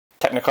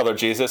Technicolor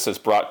Jesus is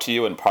brought to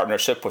you in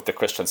partnership with the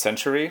Christian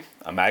Century,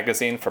 a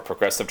magazine for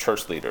progressive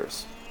church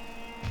leaders.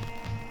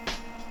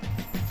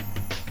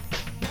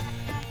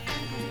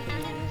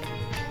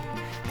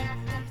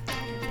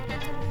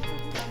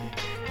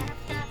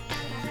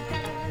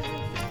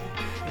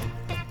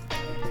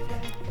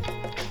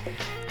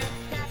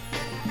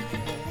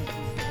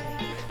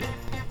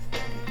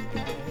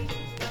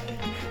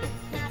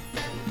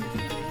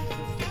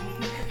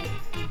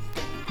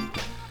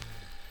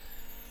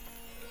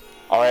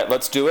 All right,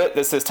 let's do it.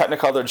 This is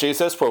Technicolor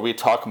Jesus, where we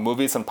talk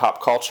movies and pop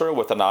culture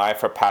with an eye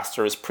for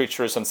pastors,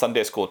 preachers, and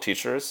Sunday school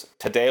teachers.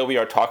 Today we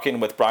are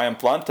talking with Brian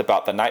Blunt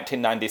about the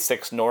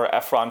 1996 Nora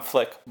Ephron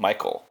flick,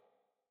 Michael.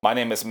 My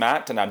name is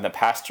Matt, and I'm the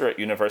pastor at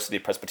University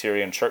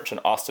Presbyterian Church in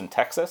Austin,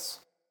 Texas.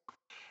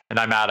 And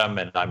I'm Adam,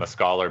 and I'm a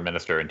scholar,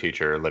 minister, and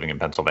teacher living in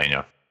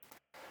Pennsylvania.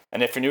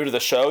 And if you're new to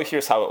the show,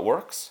 here's how it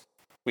works.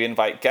 We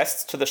invite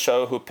guests to the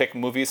show who pick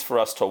movies for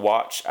us to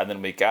watch, and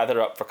then we gather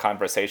up for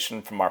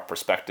conversation from our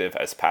perspective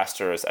as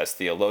pastors, as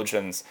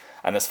theologians,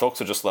 and as folks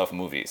who just love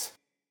movies.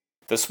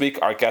 This week,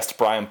 our guest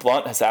Brian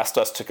Blunt has asked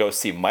us to go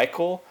see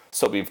Michael,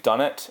 so we've done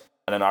it.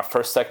 And in our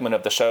first segment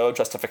of the show,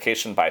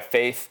 Justification by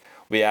Faith,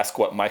 we ask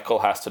what Michael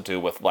has to do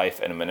with life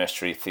and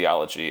ministry,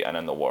 theology, and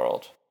in the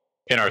world.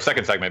 In our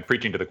second segment,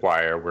 Preaching to the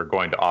Choir, we're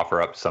going to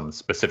offer up some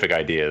specific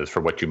ideas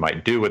for what you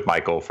might do with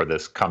Michael for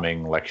this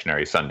coming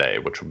lectionary Sunday,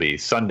 which will be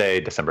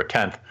Sunday, December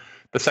 10th,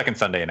 the second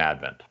Sunday in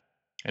Advent.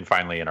 And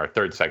finally, in our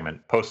third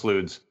segment,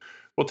 Postludes,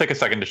 we'll take a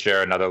second to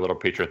share another little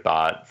preacher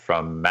thought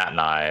from Matt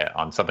and I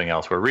on something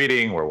else we're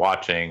reading, we're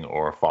watching,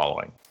 or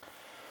following.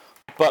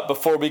 But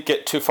before we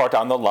get too far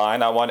down the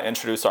line, I want to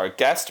introduce our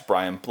guest,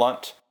 Brian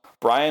Blunt.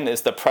 Brian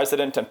is the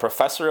president and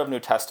professor of New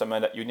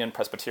Testament at Union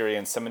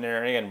Presbyterian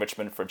Seminary in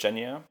Richmond,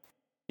 Virginia.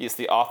 He's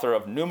the author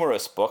of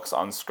numerous books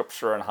on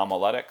scripture and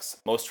homiletics,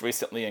 most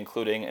recently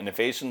including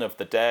Invasion of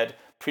the Dead,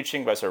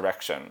 Preaching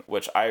Resurrection,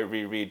 which I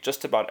reread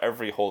just about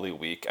every Holy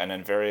Week and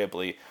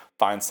invariably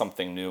find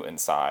something new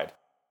inside.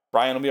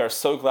 Brian, we are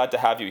so glad to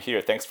have you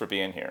here. Thanks for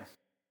being here.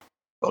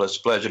 Well, it's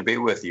a pleasure to be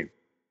with you.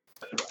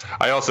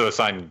 I also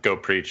assign Go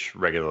Preach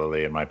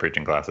regularly in my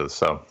preaching classes,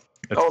 so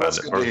it's that's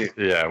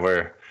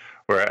good.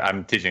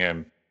 I'm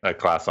teaching a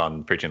class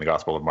on preaching the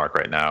Gospel of Mark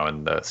right now,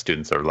 and the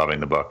students are loving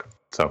the book.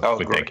 So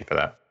we thank you for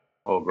that.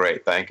 Oh,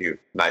 great. Thank you.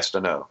 Nice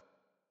to know.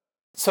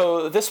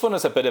 So this one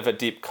is a bit of a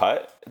deep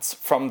cut. It's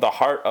from the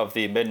heart of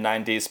the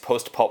mid-90s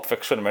post-pulp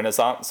fiction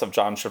renaissance of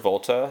John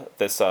Travolta.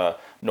 This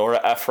Nora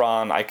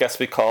Ephron, I guess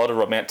we call it a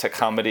romantic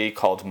comedy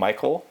called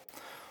Michael.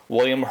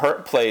 William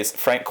Hurt plays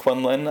Frank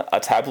Quinlan, a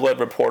tabloid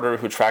reporter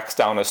who tracks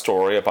down a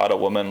story about a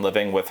woman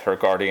living with her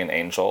guardian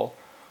angel,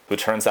 who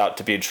turns out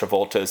to be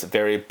Travolta's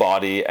very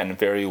bawdy and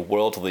very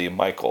worldly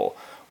Michael,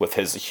 with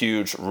his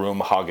huge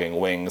room-hogging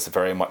wings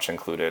very much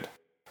included.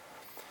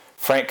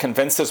 Frank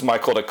convinces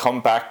Michael to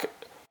come back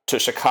to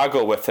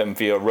Chicago with him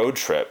via road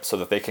trip so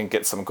that they can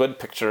get some good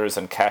pictures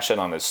and cash in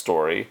on his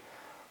story.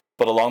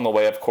 But along the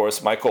way, of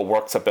course, Michael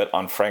works a bit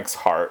on Frank's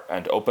heart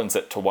and opens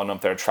it to one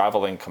of their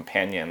traveling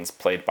companions,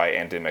 played by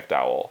Andie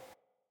MacDowell.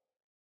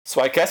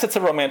 So I guess it's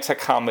a romantic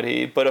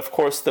comedy, but of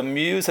course the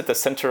muse at the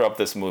center of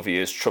this movie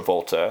is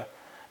Travolta,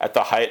 at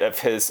the height of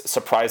his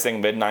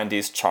surprising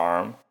mid-90s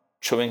charm,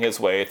 chewing his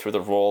way through the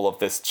role of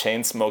this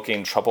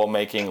chain-smoking,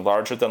 troublemaking,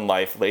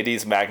 larger-than-life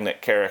ladies' magnet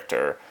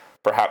character,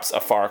 perhaps a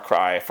far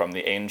cry from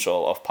the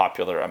angel of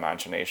popular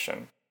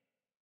imagination.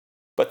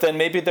 But then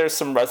maybe there's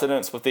some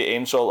resonance with the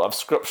angel of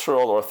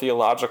scriptural or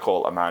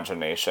theological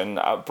imagination.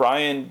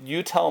 Brian,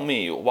 you tell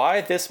me,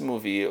 why this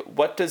movie?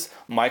 What does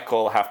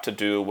Michael have to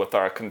do with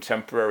our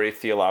contemporary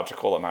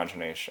theological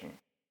imagination?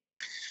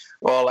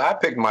 Well, I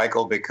picked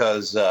Michael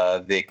because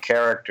the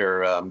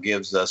character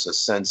gives us a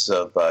sense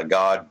of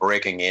God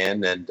breaking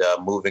in and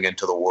moving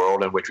into the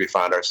world in which we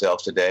find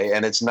ourselves today.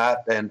 And it's not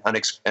an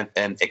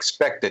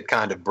expected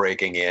kind of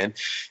breaking in.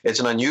 It's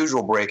an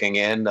unusual breaking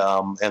in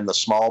the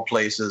small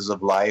places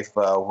of life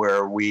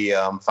where we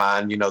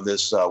find,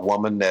 this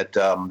woman that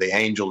the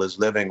angel is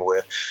living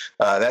with.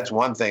 That's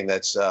one thing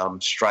that's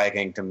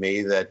striking to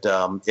me,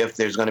 that if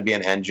there's going to be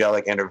an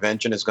angelic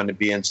intervention, it's going to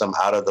be in some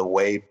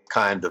out-of-the-way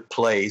kind of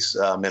place,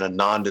 in a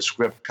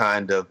nondescript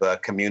kind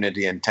of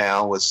community in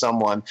town, with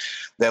someone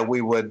that we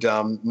would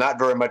not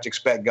very much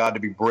expect God to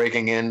be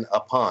breaking in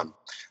upon.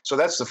 So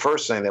that's the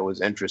first thing that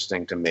was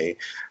interesting to me.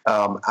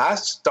 I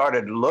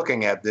started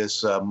looking at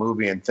this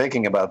movie and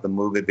thinking about the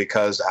movie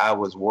because I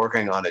was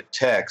working on a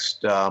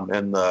text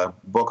in the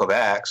book of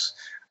Acts,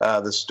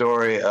 the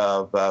story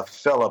of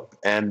Philip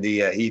and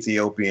the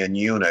Ethiopian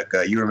eunuch.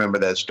 You remember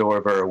that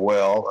story very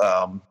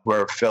well,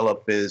 where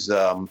Philip is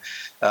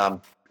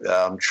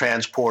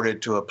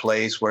transported to a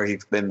place where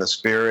he's been in the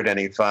spirit, and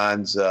he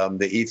finds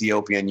the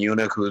Ethiopian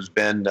eunuch who's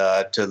been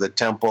to the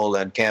temple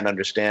and can't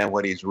understand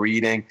what he's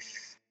reading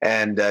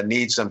and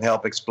needs some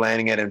help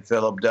explaining it, and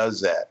Philip does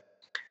that.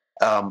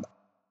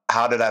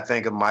 How did I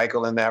think of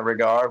Michael in that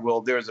regard?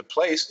 Well, there's a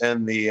place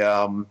in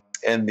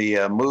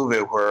the movie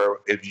where,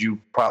 if you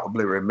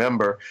probably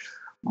remember,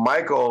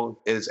 Michael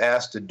is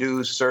asked to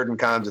do certain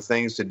kinds of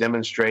things to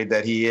demonstrate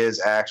that he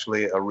is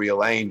actually a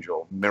real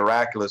angel,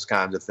 miraculous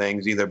kinds of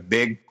things, either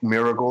big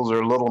miracles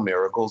or little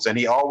miracles. And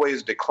he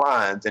always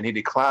declines, and he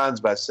declines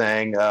by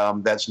saying,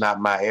 that's not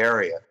my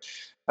area.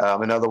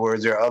 In other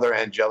words, there are other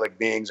angelic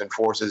beings and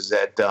forces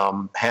that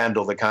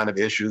handle the kind of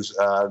issues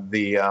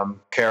the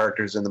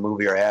characters in the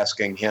movie are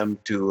asking him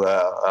to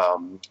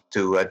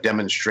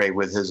demonstrate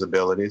with his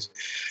abilities.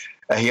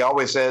 He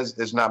always says,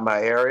 "It's not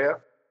my area."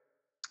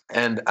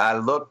 And I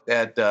looked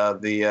at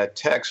the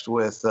text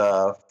with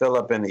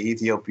Philip and the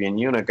Ethiopian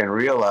eunuch and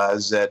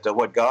realized that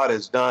what God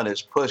has done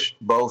is pushed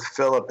both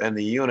Philip and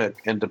the eunuch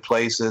into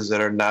places that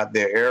are not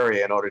their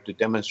area in order to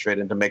demonstrate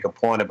and to make a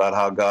point about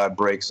how God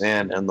breaks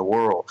in the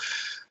world.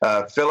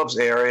 Philip's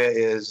area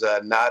is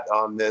not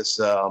on this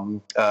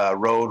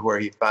road where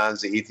he finds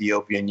the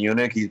Ethiopian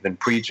eunuch. He's been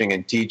preaching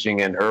and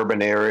teaching in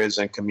urban areas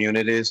and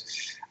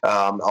communities.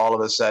 All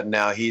of a sudden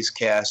now he's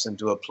cast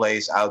into a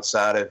place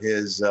outside of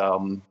his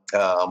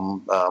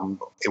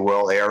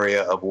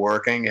area of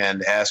working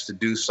and asked to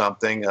do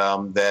something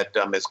that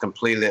is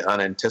completely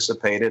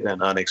unanticipated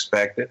and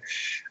unexpected.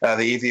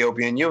 The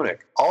Ethiopian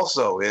eunuch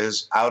also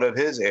is out of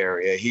his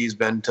area. He's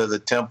been to the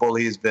temple.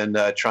 He's been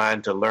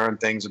trying to learn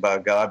things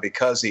about God.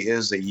 Because he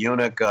is a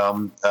eunuch,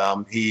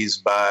 he's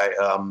by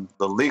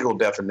the legal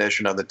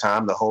definition of the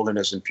time, the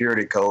Holiness and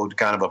Purity Code,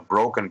 kind of a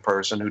broken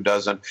person who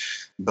doesn't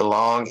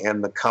belong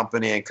in the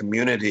company and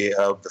community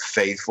of the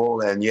faithful,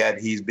 and yet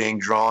he's being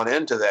drawn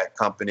into that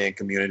company and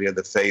community of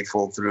the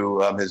faithful through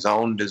his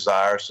own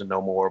desires to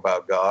know more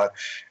about God,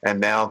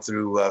 and now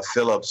through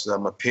Philip's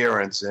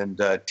appearance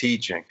and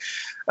teaching.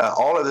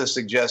 All of this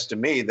suggests to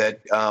me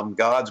that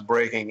God's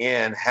breaking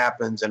in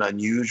happens in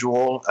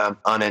unusual,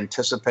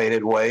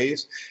 unanticipated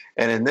ways.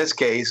 And in this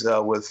case,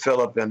 with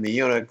Philip and the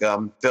eunuch,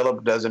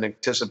 Philip doesn't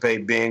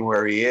anticipate being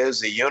where he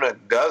is. The eunuch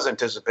does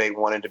anticipate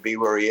wanting to be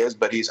where he is,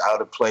 but he's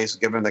out of place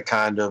given the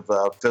kind of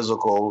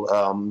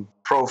physical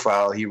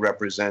profile he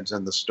represents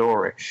in the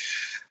story.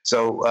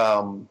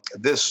 So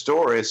this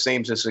story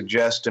seems to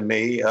suggest to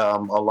me,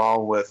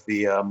 along with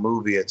the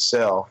movie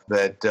itself,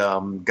 that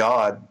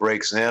God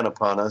breaks in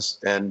upon us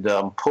and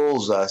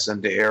pulls us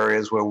into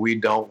areas where we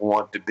don't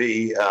want to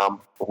be,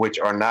 which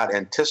are not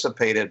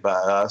anticipated by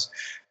us,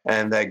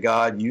 and that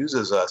God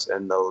uses us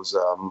in those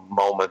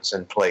moments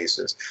and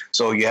places.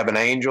 So you have an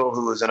angel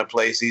who is in a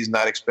place he's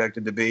not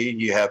expected to be.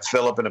 You have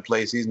Philip in a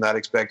place he's not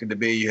expected to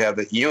be. You have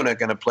the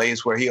eunuch in a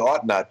place where he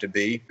ought not to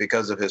be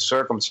because of his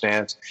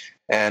circumstance.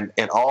 And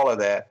in all of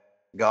that,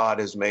 God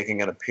is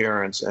making an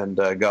appearance, and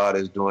God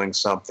is doing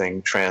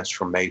something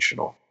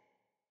transformational.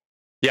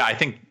 Yeah, I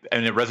think,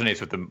 and it resonates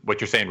with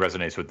what you're saying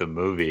resonates with the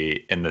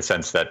movie in the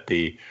sense that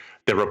the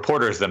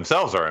reporters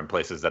themselves are in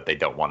places that they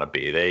don't want to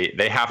be.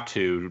 They have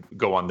to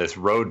go on this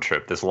road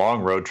trip, this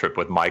long road trip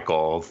with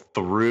Michael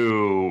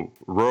through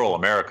rural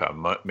America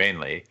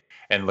mainly,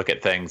 and look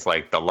at things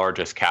like the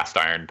largest cast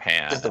iron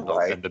pan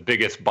and the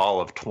biggest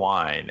ball of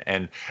twine.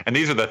 And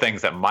these are the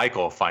things that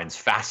Michael finds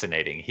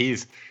fascinating.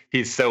 He's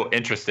so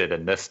interested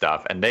in this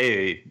stuff, and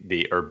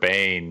the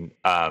urbane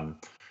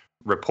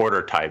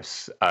reporter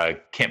types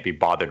can't be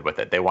bothered with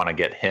it. They want to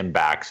get him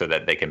back so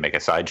that they can make a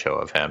sideshow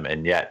of him,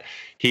 and yet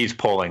he's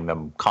pulling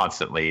them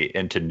constantly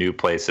into new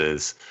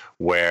places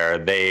where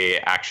they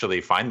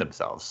actually find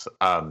themselves.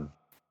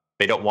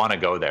 They don't want to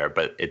go there,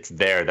 but it's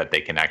there that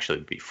they can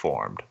actually be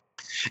formed.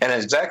 And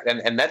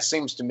and that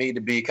seems to me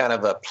to be kind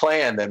of a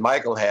plan that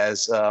Michael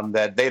has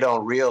that they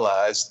don't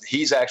realize.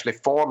 He's actually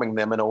forming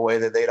them in a way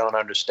that they don't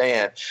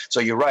understand. So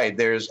you're right.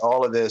 There's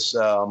all of this.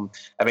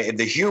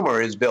 The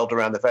humor is built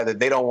around the fact that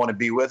they don't want to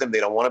be with him.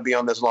 They don't want to be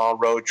on this long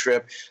road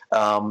trip.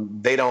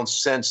 They don't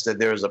sense that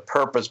there's a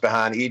purpose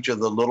behind each of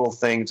the little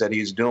things that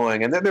he's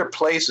doing. And then there are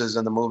places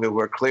in the movie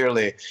where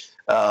clearly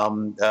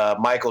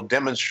Michael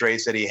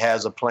demonstrates that he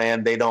has a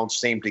plan. They don't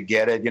seem to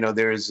get it.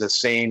 There's a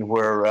scene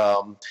where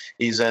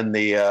he's in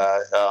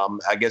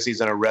I guess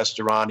he's in a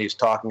restaurant. He's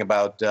talking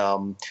about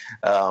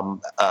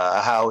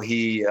how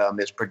he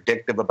is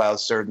predictive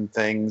about certain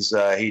things.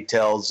 He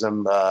tells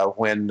them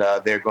when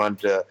they're going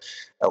to,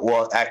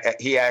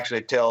 he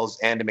actually tells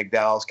Andie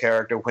MacDowell's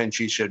character when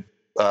she should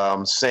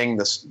sing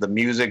the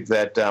music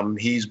that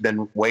he's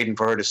been waiting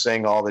for her to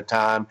sing all the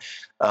time.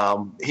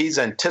 He's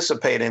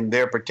anticipating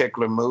their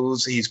particular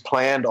moves. He's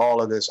planned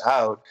all of this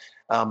out,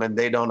 and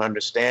they don't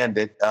understand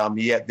it.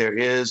 Yet there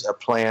is a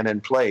plan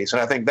in place.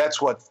 And I think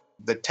that's what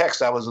the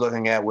text I was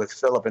looking at with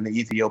Philip and the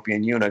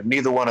Ethiopian eunuch.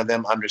 Neither one of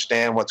them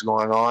understand what's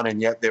going on, and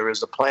yet there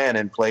is a plan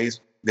in place.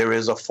 There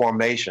is a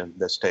formation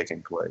that's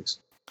taking place.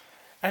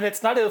 And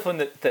it's not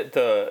even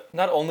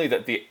not only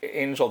that the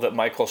angel that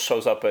Michael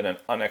shows up in an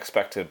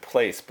unexpected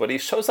place, but he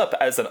shows up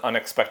as an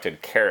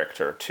unexpected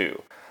character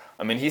too.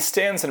 I mean, he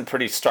stands in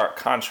pretty stark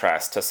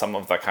contrast to some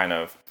of the kind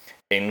of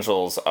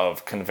angels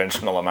of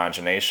conventional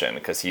imagination,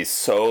 because he's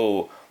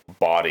so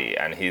bawdy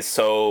and he's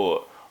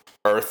so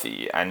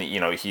earthy, and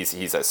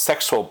he's a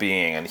sexual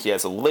being, and he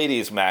has a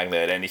ladies'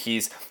 magnet, and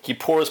he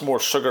pours more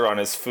sugar on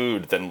his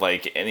food than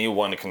like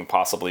anyone can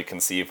possibly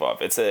conceive of.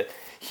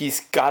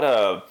 He's got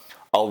a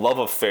love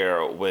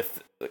affair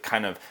with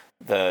kind of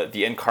the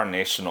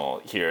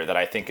incarnational here that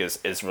I think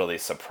is really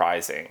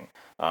surprising,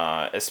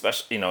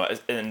 especially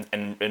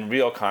in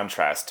real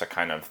contrast to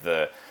kind of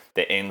the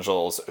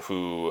angels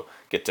who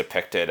get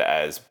depicted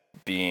as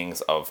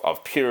beings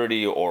of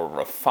purity or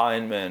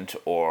refinement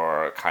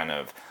or kind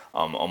of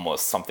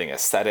almost something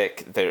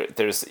aesthetic.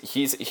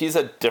 He's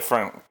a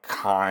different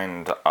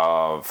kind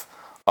of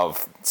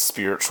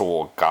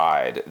spiritual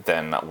guide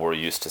than we're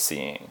used to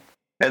seeing.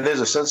 And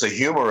there's a sense of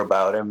humor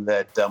about him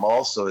that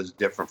also is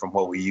different from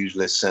what we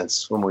usually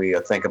sense when we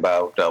think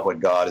about what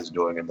God is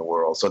doing in the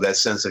world. So that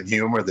sense of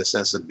humor, the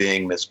sense of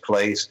being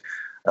misplaced,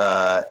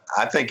 I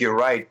think you're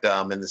right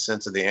in the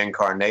sense of the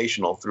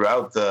incarnational.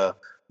 Throughout the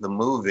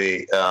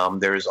movie,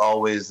 there's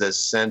always this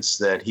sense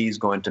that he's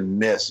going to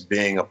miss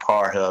being a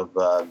part of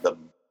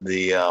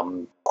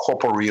the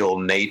corporeal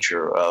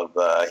nature of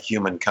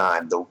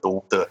humankind,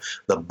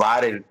 the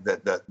body,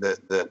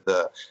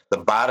 the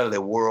bodily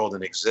world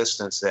and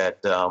existence that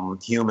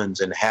humans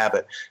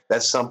inhabit.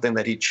 That's something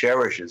that he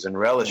cherishes and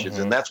relishes,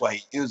 and that's why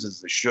he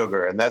uses the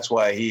sugar, and that's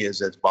why he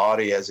is as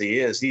bawdy as he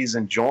is. He's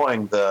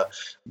enjoying the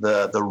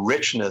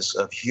richness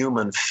of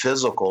human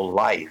physical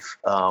life.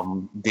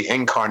 The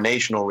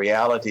incarnational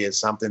reality is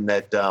something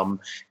that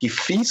he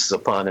feasts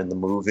upon in the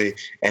movie,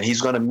 and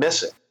he's going to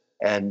miss it.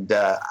 And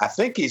I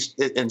think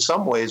in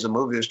some ways, the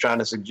movie is trying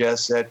to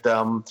suggest that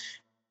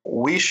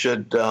we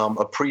should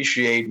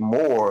appreciate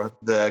more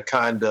the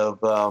kind of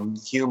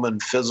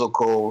human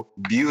physical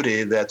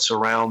beauty that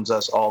surrounds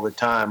us all the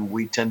time.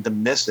 We tend to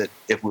miss it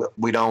if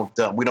we don't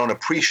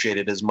appreciate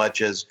it as much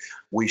as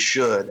we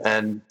should.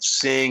 And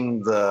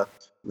seeing the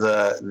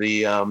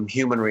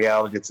human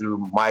reality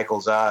through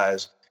Michael's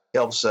eyes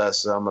helps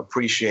us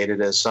appreciate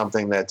it as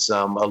something that's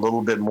a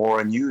little bit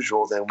more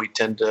unusual than we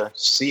tend to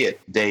see it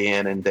day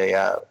in and day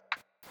out.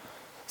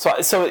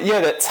 So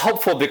yeah, that's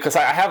helpful because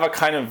I have a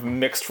kind of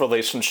mixed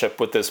relationship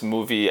with this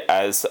movie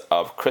as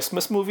a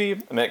Christmas movie.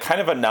 I mean, it kind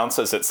of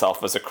announces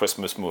itself as a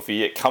Christmas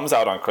movie. It comes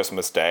out on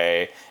Christmas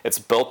Day. It's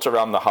built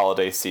around the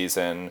holiday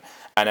season,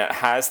 and it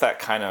has that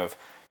kind of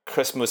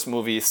Christmas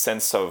movie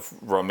sense of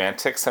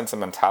romantic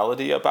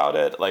sentimentality about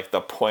it. Like the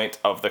point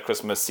of the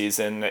Christmas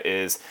season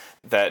is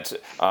that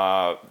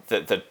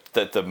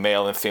the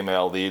male and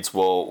female leads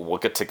will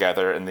get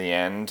together in the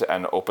end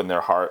and open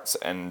their hearts,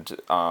 and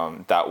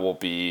that will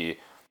be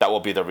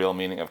the real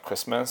meaning of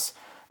Christmas.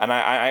 And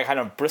I kind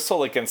of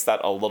bristle against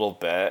that a little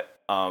bit.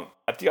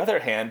 At the other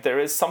hand, there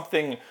is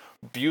something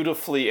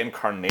beautifully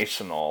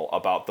incarnational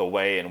about the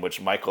way in which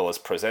Michael is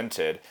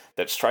presented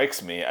that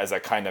strikes me as a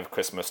kind of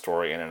Christmas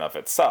story in and of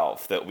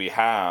itself. That we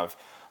have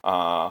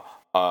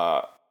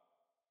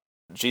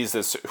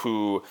Jesus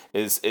who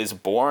is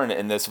born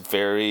in this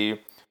very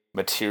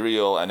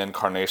material and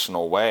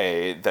incarnational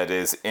way, that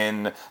is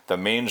in the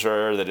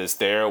manger, that is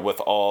there with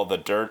all the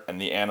dirt and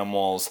the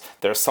animals.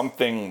 There's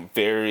something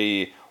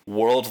very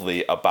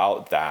worldly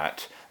about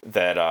that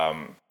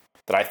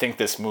I think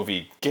this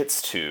movie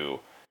gets to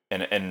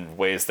in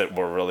ways that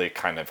were really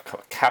kind of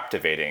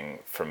captivating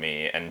for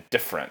me and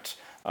different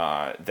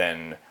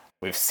than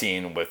we've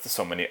seen with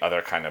so many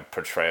other kind of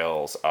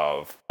portrayals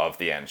of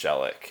the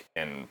angelic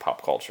in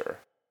pop culture.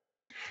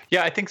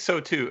 Yeah, I think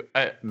so too,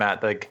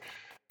 Matt. Like,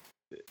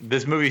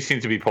 this movie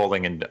seems to be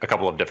pulling in a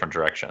couple of different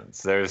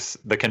directions. There's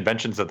the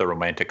conventions of the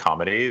romantic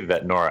comedy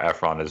that Nora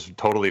Ephron is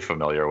totally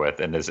familiar with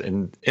and is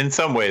in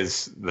some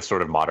ways the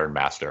sort of modern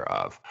master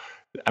of.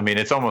 I mean,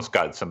 it's almost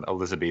got some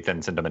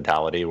Elizabethan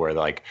sentimentality where,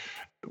 like,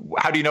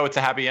 how do you know it's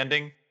a happy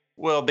ending?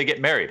 Well, they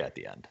get married at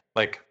the end.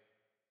 Like,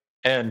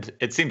 and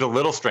it seems a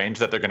little strange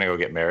that they're going to go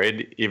get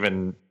married,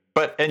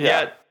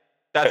 yet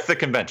that's the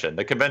convention.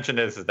 The convention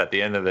is that at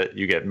the end of it,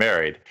 you get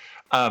married.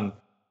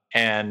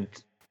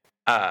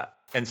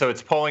 And so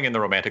it's pulling in the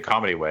romantic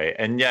comedy way.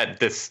 And yet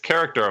this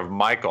character of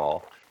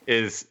Michael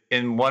is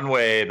in one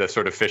way the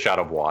sort of fish out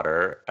of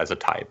water as a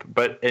type,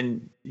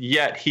 and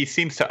yet he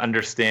seems to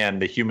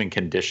understand the human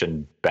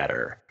condition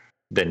better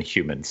than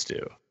humans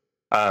do.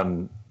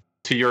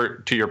 To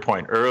your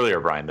point earlier,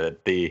 Brian,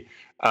 that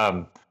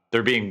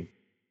they're being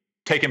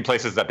taken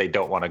places that they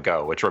don't want to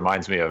go, which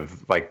reminds me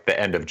of like the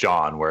end of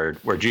John, where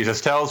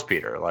Jesus tells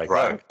Peter, like,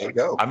 right,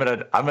 go. I'm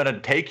gonna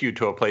take you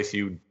to a place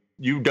you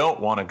don't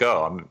want to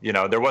go.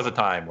 There was a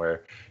time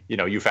where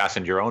you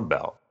fastened your own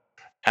belt,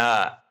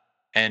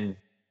 and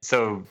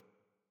so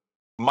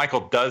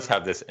Michael does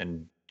have this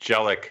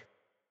angelic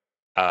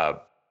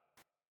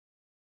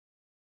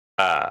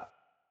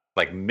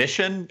like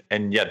mission,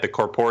 and yet the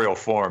corporeal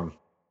form,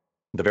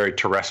 the very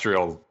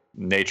terrestrial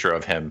nature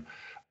of him,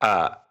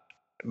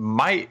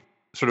 might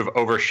sort of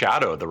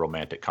overshadow the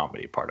romantic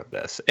comedy part of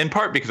this. In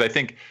part because I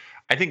think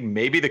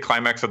maybe the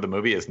climax of the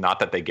movie is not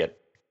that they get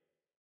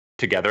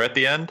together at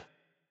the end;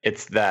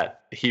 it's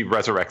that he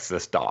resurrects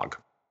this dog.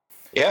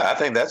 Yeah, I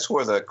think that's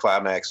where the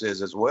climax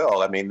is as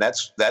well. I mean,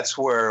 that's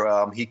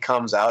where he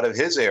comes out of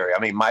his area. I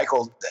mean,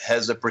 Michael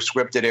has a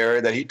prescripted area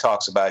that he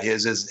talks about.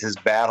 His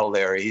battle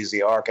area. He's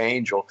the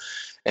archangel.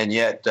 and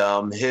yet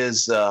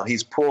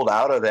he's pulled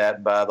out of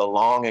that by the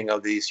longing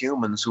of these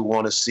humans who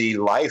want to see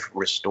life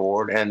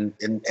restored. And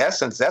in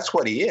essence, that's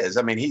what he is.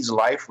 I mean, he's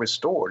life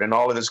restored, and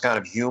all of this kind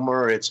of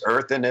humor, its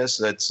earthiness,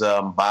 its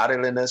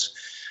bodiliness.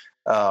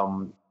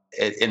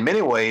 In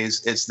many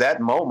ways, it's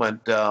that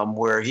moment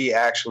where he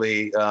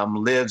actually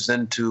lives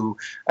into,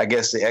 I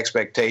guess, the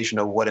expectation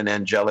of what an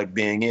angelic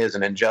being is.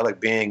 An angelic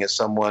being is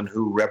someone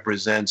who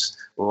represents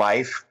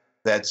life.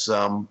 That's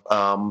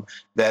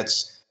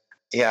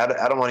yeah.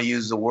 I don't want to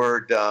use the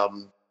word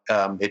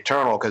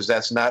eternal, because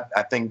that's not.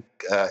 I think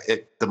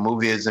the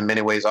movie is in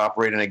many ways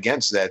operating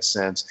against that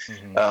sense.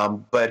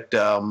 But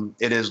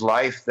it is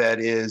life that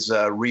is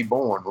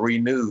reborn,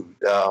 renewed.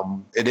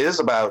 It is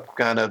about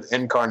kind of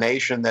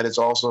incarnation. That it's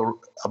also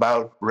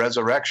about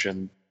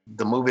resurrection.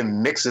 The movie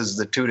mixes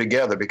the two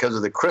together because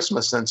of the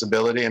Christmas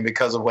sensibility and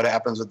because of what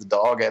happens with the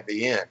dog at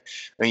the end.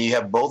 I mean, you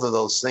have both of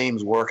those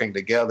themes working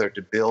together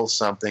to build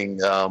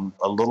something a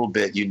little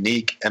bit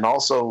unique and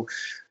also,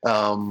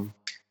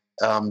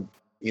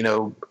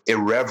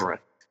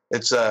 irreverent.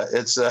 It's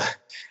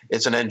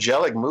an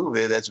angelic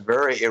movie that's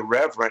very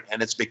irreverent,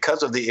 and it's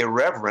because of the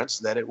irreverence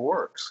that it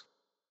works.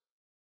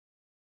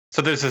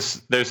 So there's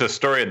a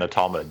story in the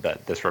Talmud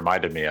that this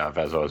reminded me of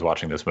as I was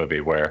watching this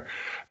movie, where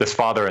this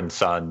father and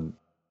son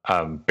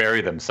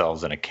bury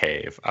themselves in a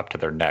cave up to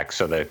their necks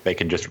so that they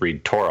can just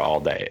read Torah all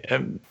day,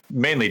 and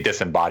mainly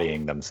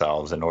disembodying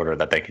themselves in order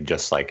that they can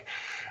just like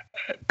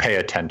pay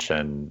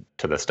attention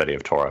to the study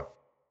of Torah.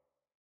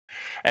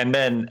 And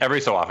then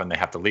every so often they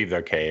have to leave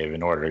their cave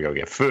in order to go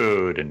get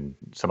food and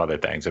some other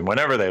things. And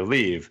whenever they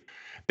leave,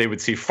 they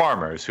would see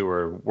farmers who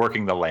were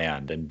working the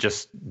land and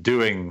just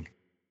doing,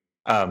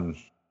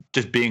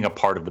 just being a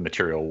part of the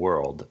material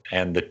world.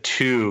 And the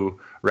two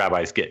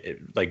rabbis get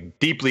like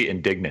deeply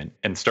indignant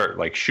and start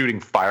like shooting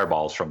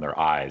fireballs from their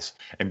eyes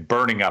and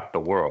burning up the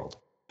world.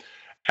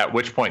 At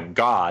which point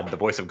God, the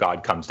voice of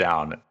God, comes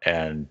down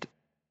and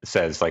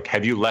says, like,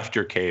 have you left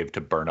your cave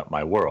to burn up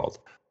my world?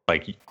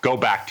 Like, go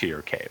back to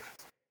your cave.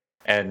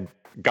 And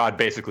God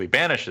basically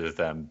banishes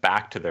them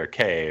back to their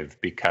cave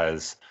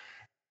because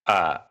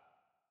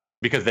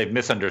they've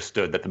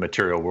misunderstood that the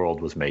material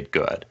world was made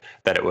good,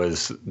 that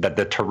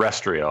the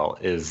terrestrial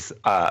is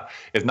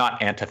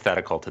not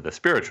antithetical to the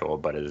spiritual,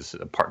 but is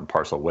a part and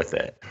parcel with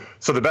it.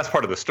 So the best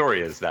part of the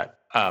story is that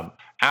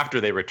after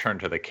they return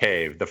to the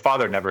cave, the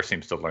father never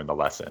seems to learn the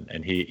lesson,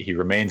 and he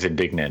remains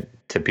indignant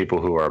to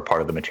people who are a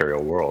part of the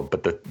material world,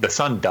 but the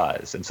son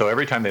does. And so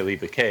every time they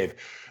leave the cave,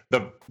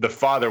 the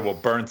father will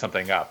burn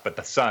something up, but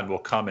the son will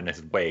come in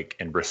his wake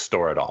and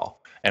restore it all,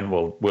 and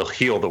will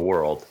heal the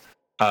world.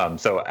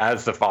 So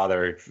as the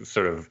father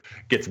sort of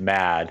gets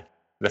mad,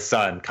 the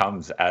son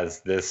comes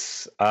as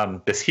this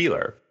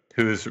healer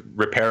who's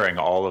repairing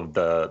all of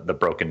the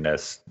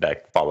brokenness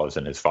that follows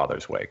in his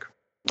father's wake.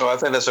 Well, I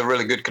think that's a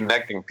really good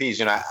connecting piece.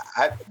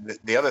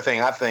 The other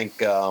thing I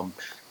think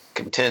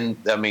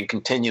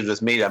continues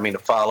with me. I mean,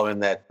 following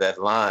that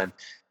line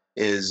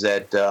is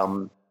that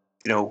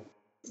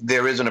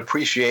there is an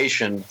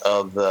appreciation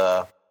of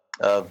the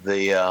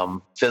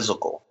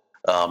physical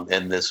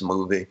in this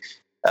movie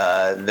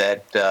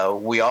that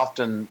we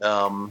often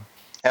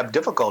have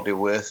difficulty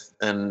with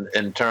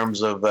in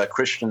terms of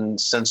Christian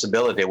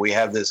sensibility. We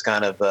have this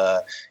kind of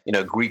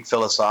Greek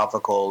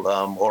philosophical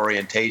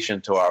orientation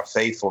to our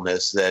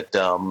faithfulness that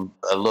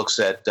looks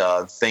at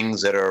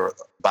things that are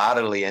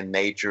bodily in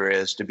nature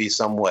as to be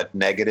somewhat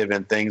negative,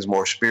 and things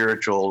more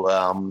spiritual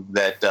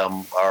that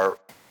are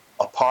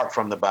apart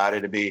from the body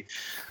to be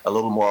a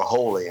little more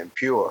holy and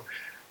pure.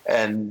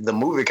 And the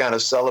movie kind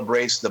of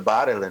celebrates the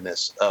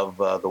bodiliness of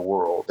the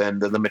world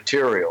and the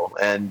material,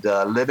 and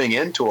living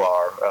into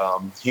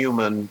our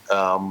human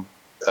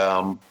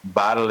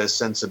bodiless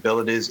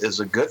sensibilities is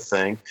a good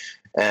thing.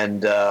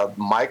 And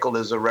Michael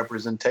is a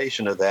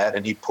representation of that,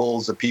 and he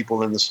pulls the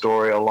people in the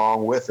story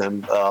along with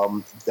him.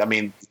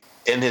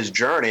 In his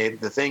journey,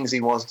 the things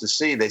he wants to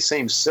see, they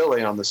seem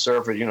silly on the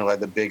surface, like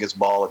the biggest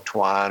ball of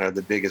twine or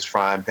the biggest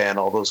frying pan,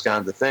 all those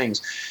kinds of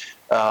things.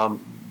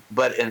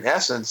 But in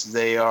essence,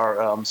 they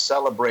are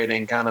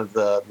celebrating kind of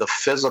the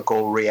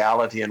physical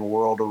reality and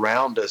world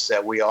around us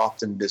that we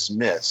often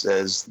dismiss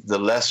as the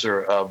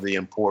lesser of the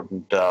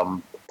important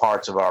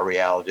parts of our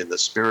reality, the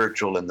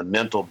spiritual and the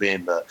mental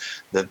being the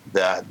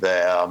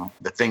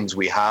things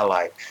we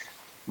highlight.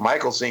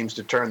 Michael seems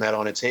to turn that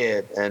on its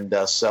head and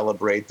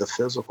celebrate the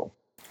physical.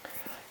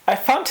 I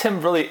found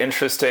him really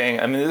interesting.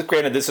 I mean,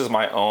 granted, this is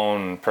my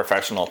own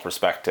professional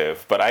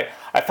perspective, but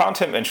I found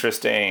him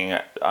interesting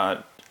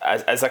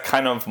as a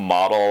kind of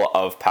model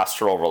of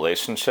pastoral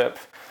relationship,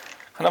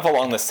 kind of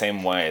along the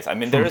same ways. I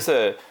mean, there's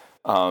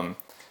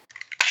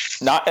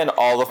not in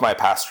all of my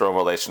pastoral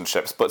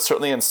relationships, but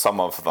certainly in some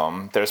of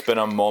them, there's been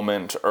a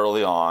moment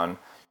early on,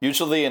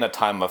 usually in a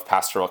time of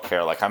pastoral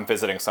care, like I'm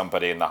visiting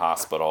somebody in the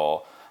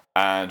hospital,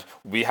 and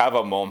we have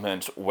a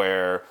moment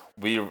where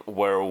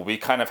we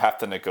kind of have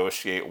to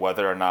negotiate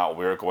whether or not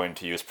we're going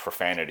to use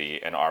profanity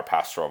in our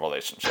pastoral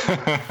relationship.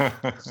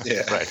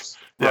 Yeah. Right.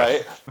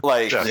 Right?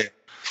 Like,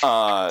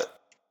 yeah.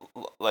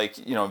 like,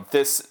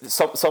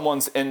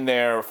 someone's in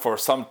there for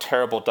some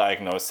terrible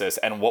diagnosis,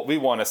 and what we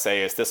want to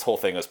say is this whole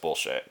thing is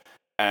bullshit,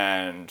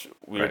 and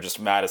we were just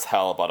mad as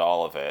hell about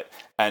all of it.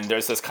 And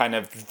there's this kind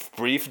of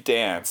brief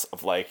dance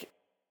of like,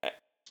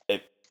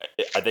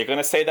 are they going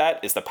to say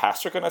that? Is the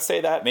pastor going to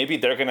say that? Maybe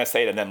they're going to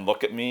say it and then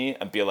look at me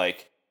and be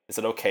like, is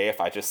it okay if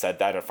I just said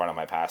that in front of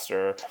my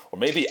pastor? Or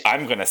maybe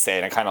I'm going to say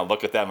it and kind of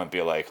look at them and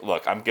be like,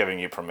 look, I'm giving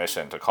you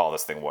permission to call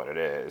this thing what it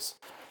is.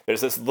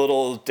 There's this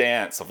little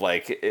dance of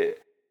like,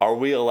 are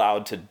we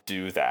allowed to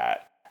do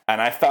that?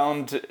 And I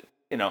found,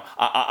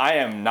 I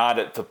am not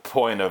at the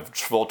point of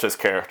Travolta's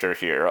character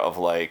here of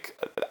like,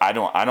 I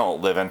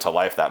don't live into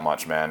life that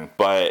much, man.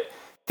 But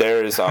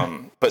there's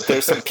some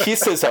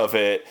pieces of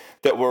it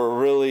that were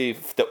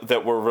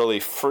really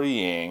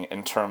freeing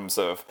in terms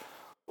of,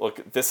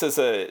 look, this is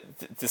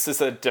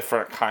a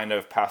different kind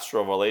of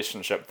pastoral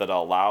relationship that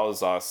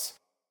allows us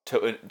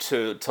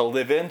to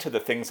live into the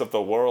things of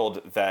the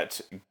world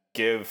that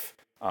give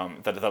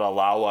that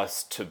allow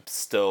us to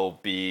still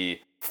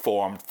be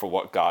formed for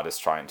what God is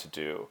trying to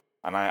do.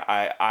 And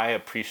I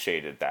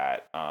appreciated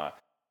that,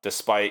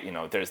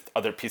 despite, there's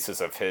other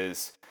pieces of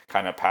his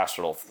kind of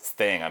pastoral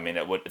thing. I mean,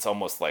 it's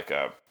almost like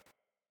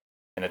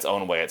in its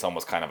own way, it's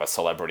almost kind of a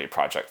celebrity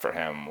project for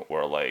him,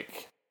 where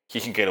like he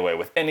can get away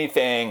with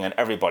anything and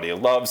everybody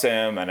loves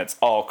him and it's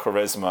all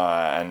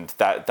charisma, and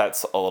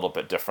that's a little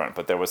bit different.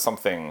 But there was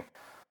something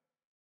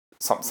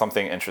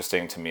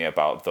interesting to me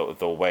about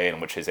the way in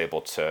which he's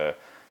able to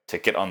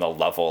get on the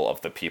level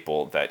of the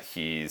people that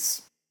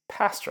he's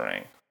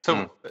pastoring.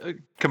 So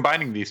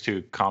combining these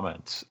two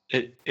comments,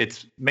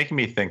 it's making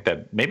me think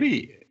that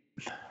maybe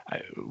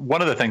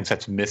one of the things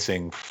that's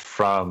missing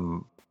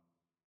from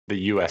the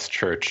U.S.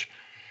 church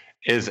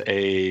is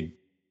a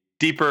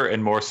deeper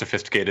and more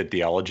sophisticated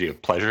theology of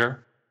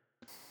pleasure.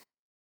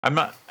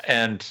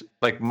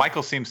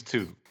 Michael seems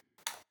to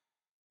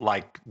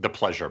like the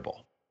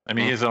pleasurable. I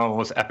mean, he has an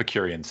almost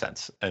Epicurean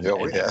sense.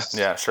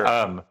 Yeah,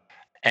 sure.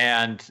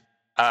 And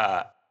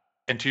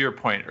to your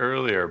point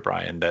earlier,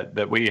 Brian,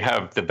 that we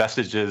have the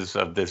vestiges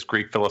of this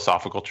Greek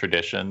philosophical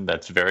tradition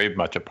that's very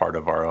much a part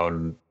of our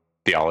own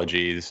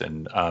theologies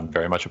and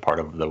very much a part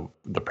of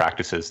the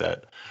practices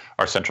that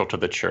are central to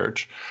the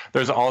church.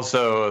 There's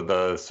also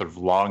the sort of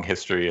long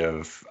history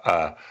of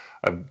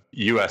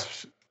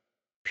U.S.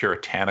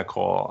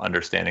 puritanical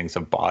understandings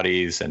of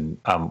bodies and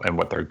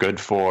what they're good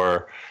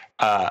for.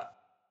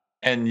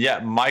 And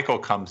yet Michael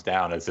comes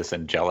down as this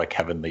angelic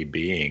heavenly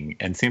being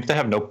and seems to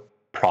have no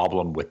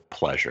problem with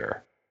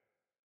pleasure,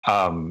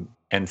 and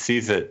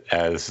sees it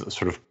as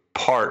sort of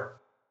part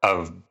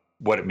of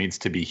what it means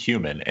to be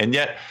human. And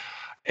yet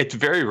it's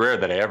very rare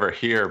that I ever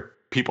hear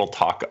people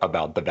talk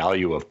about the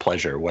value of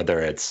pleasure, whether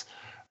it's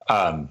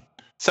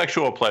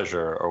sexual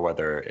pleasure or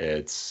whether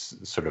it's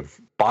sort of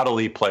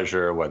bodily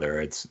pleasure, whether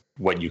it's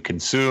what you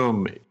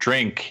consume,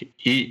 drink,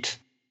 eat,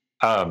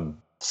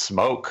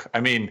 smoke.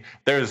 I mean,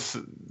 there's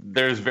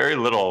very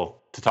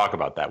little to talk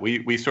about that.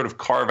 We sort of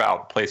carve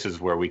out places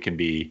where we can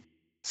be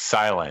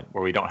silent,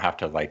 where we don't have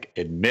to like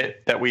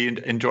admit that we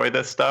enjoy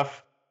this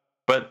stuff.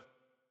 But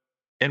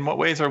in what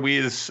ways are we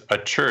as a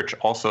church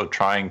also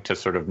trying to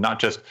sort of not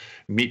just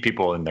meet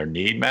people in their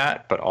need,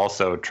 Matt, but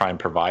also try and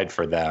provide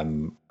for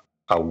them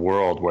a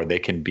world where they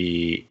can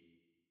be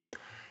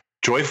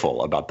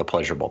joyful about the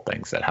pleasurable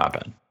things that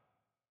happen?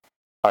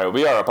 All right,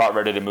 we are about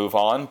ready to move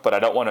on, but I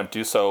don't want to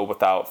do so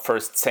without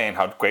first saying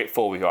how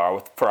grateful we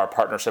are for our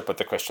partnership with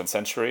the Christian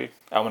Century.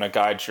 I want to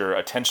guide your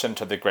attention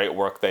to the great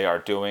work they are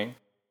doing.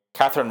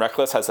 Catherine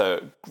Reckless has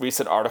a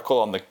recent article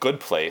on The Good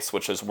Place,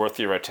 which is worth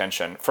your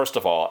attention. First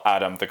of all,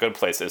 Adam, The Good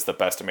Place is the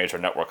best major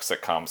network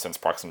sitcom since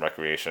Parks and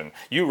Recreation.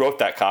 You wrote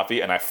that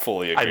copy, and I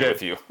fully agree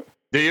with you.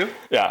 Do you?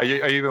 Yeah. Are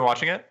you even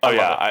watching it? Oh,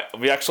 yeah.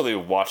 We actually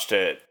watched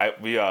it. I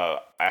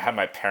had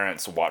my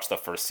parents watch the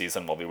first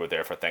season while we were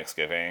there for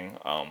Thanksgiving.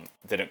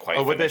 Didn't quite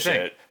finish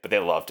it, but they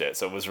loved it.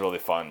 So it was really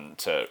fun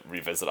to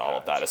revisit all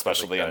of that,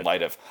 especially in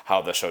light of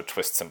how the show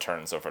twists and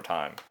turns over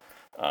time.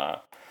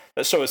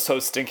 That show is so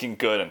stinking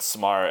good and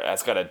smart.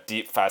 It's got a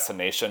deep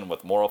fascination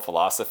with moral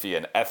philosophy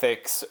and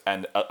ethics,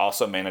 and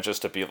also manages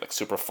to be like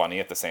super funny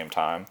at the same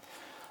time.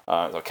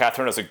 So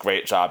Catherine does a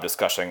great job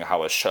discussing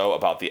how a show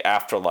about the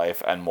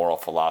afterlife and moral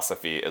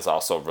philosophy is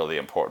also really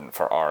important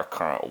for our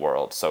current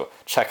world. So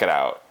check it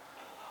out.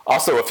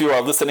 Also, if you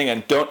are listening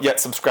and don't yet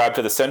subscribe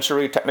to The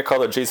Century,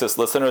 Technicolor Jesus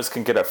listeners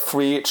can get a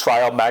free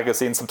trial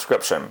magazine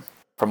subscription.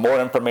 For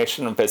more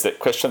information, visit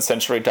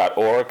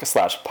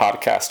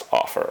christiancentury.org/podcast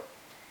offer.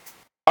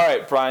 All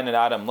right, Brian and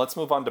Adam, let's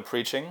move on to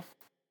preaching.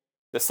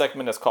 This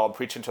segment is called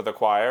Preaching to the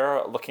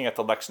Choir, looking at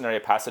the lectionary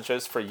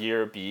passages for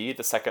Year B,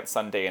 the second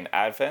Sunday in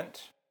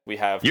Advent. We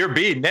have Year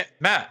B,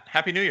 Matt.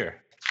 Happy New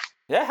Year.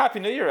 Yeah,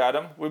 Happy New Year,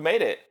 Adam. We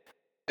made it.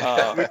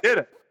 We did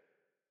it.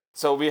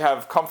 So we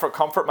have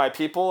comfort my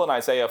people in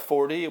Isaiah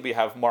 40. We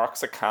have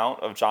Mark's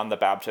account of John the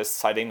Baptist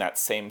citing that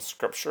same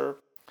scripture.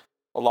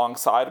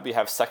 Alongside, we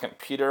have 2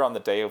 Peter on the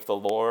day of the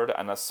Lord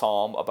and a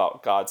psalm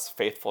about God's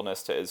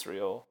faithfulness to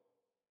Israel.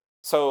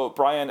 So,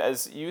 Brian,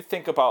 as you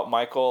think about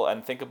Michael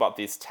and think about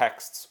these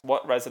texts,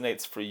 what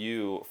resonates for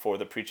you for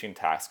the preaching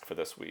task for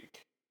this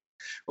week?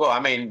 Well, I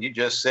mean, you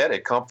just said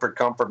it. Comfort,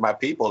 comfort my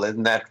people.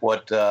 Isn't that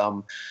what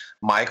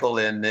Michael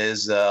in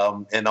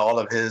all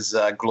of his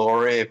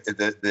glory,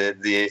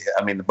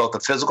 I mean, both the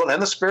physical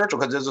and the spiritual,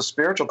 because there's a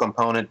spiritual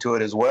component to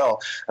it as well.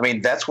 I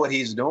mean, that's what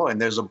he's doing.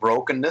 There's a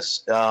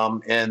brokenness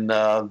in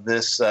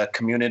this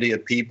community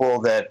of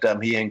people that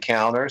he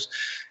encounters.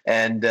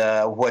 And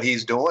what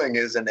he's doing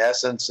is, in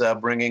essence,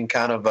 bringing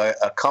kind of a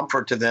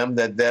comfort to them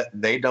that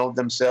they don't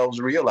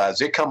themselves realize.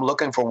 They come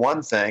looking for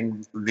one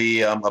thing,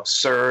 the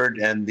absurd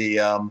and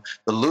the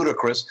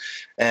ludicrous,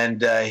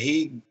 and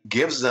he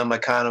gives them a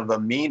kind of a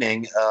meaning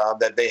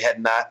that they had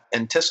not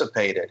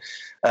anticipated.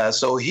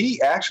 So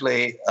he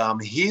actually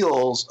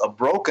heals a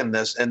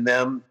brokenness in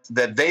them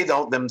that they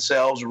don't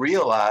themselves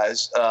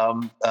realize,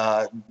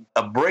 a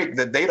break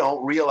that they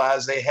don't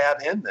realize they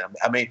have in them.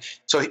 I mean,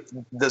 so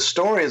the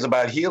story is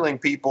about healing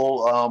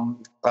people,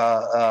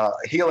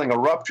 healing a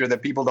rupture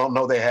that people don't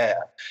know they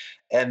have.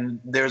 And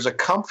there's a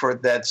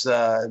comfort that's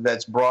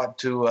brought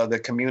to the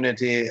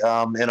community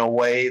in a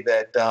way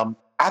that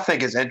I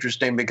think is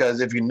interesting,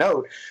 because if you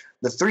note,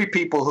 the three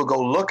people who go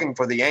looking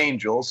for the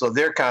angel, so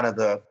they're kind of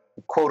the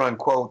quote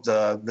unquote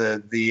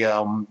the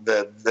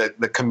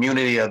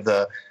community of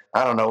the,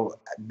 I don't know,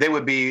 they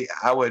would be,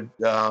 I would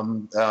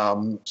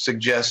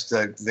suggest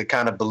the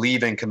kind of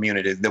believing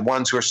community, the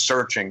ones who are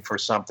searching for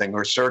something, who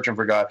are searching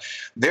for God.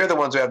 They're the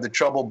ones who have the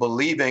trouble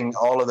believing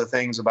all of the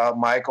things about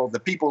Michael. The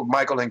people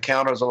Michael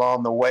encounters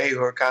along the way,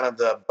 who are kind of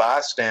the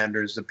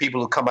bystanders, the people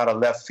who come out of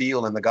left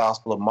field in the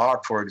Gospel of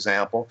Mark, for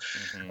example,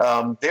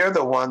 they're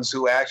the ones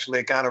who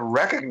actually kind of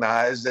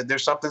recognize that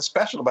there's something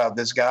special about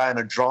this guy and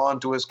are drawn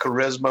to his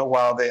charisma,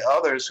 while the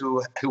others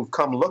who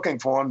come looking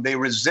for him, they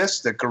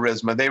resist the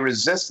charisma, they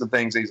resist the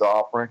things he's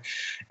offering.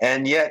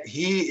 And yet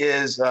he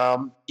is,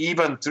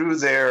 even through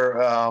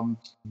their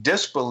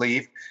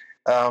disbelief,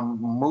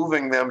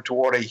 moving them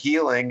toward a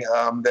healing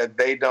that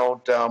they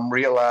don't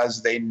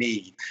realize they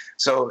need.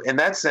 So in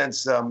that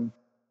sense,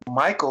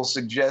 Michael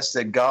suggests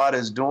that God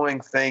is doing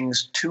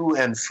things to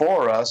and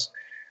for us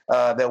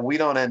that we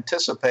don't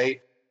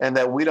anticipate, and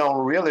that we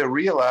don't really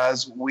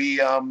realize we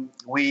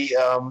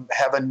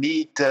have a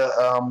need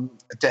to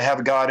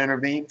have God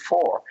intervene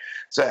for.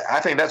 So I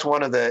think that's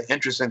one of the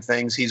interesting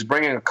things. He's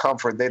bringing a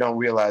comfort they don't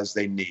realize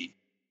they need.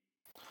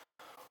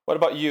 What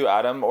about you,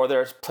 Adam? Are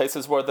there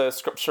places where the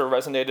scripture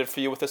resonated for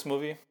you with this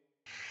movie?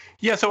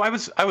 Yeah, so I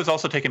was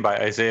also taken by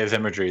Isaiah's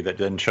imagery that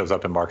then shows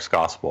up in Mark's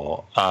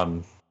gospel,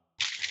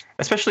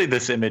 especially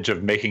this image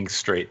of making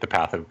straight the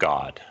path of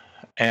God.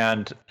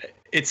 And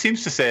it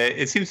seems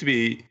to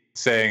be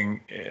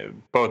saying,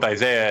 both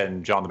Isaiah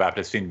and John the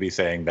Baptist seem to be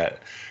saying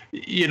that,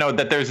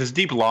 that there's this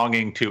deep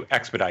longing to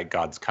expedite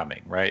God's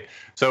coming, right?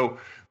 So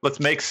let's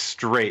make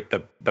straight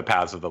the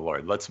paths of the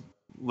Lord. Let's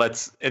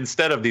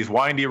instead of these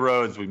windy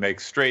roads, we make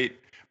straight,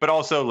 but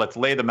also let's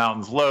lay the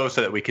mountains low so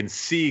that we can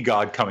see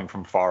God coming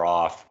from far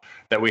off,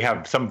 that we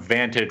have some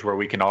vantage where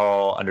we can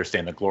all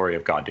understand the glory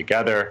of God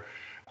together.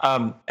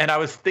 And I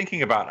was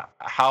thinking about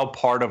how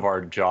part of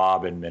our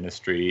job in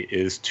ministry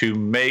is to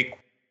make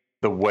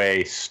the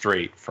way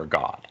straight for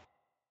God.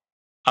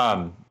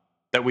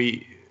 That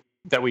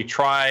we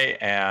try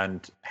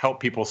and help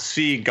people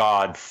see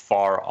God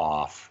far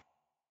off.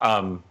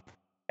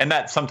 And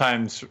that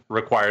sometimes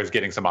requires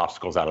getting some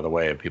obstacles out of the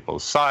way of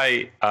people's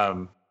sight.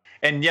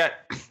 And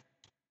yet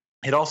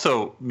it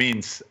also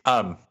means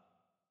that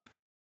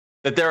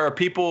there are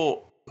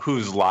people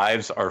whose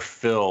lives are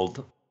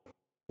filled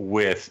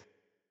with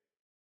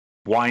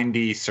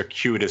windy,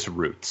 circuitous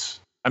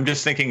routes. I'm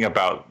just thinking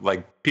about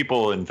like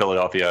people in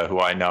Philadelphia who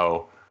I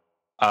know,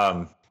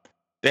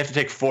 they have to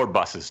take 4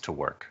 buses to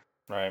work.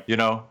 Right.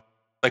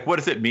 Like what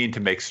does it mean to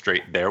make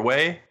straight their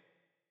way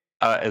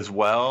as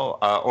well?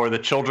 Or the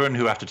children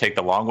who have to take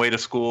the long way to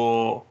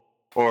school,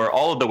 or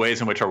all of the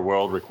ways in which our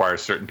world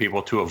requires certain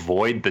people to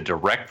avoid the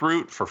direct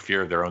route for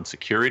fear of their own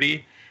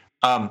security.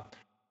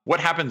 What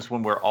happens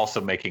when we're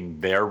also making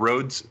their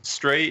roads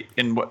straight?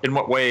 In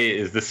what way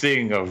is the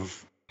seeing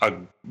of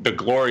the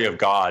glory of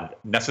God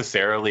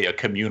necessarily a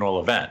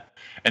communal event?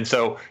 And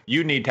so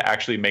you need to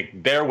actually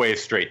make their way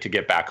straight to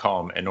get back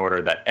home in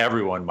order that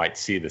everyone might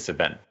see this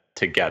event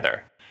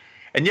together.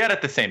 And yet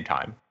at the same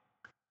time,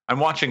 I'm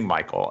watching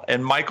Michael,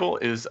 and Michael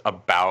is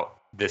about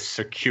this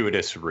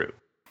circuitous route.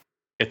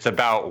 It's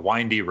about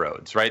windy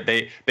roads, right?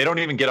 They don't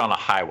even get on a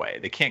highway.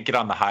 They can't get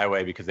on the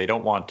highway because they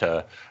don't want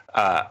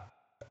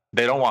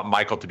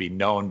Michael to be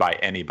known by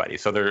anybody.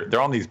 So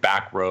they're on these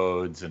back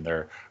roads, and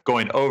they're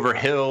going over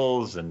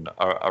hills, and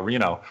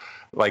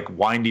like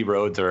windy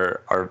roads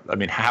are. I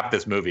mean, half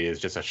this movie is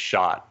just a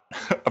shot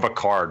of a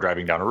car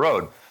driving down a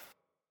road.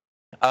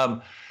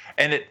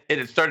 And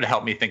it started to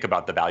help me think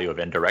about the value of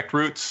indirect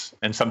routes.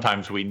 And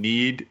sometimes we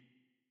need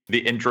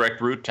the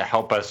indirect route to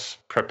help us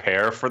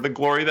prepare for the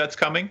glory that's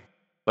coming.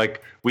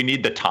 Like we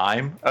need the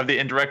time of the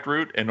indirect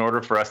route in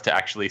order for us to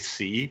actually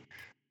see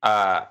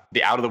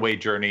the out of the way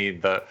journey,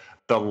 the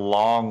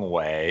long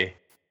way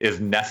is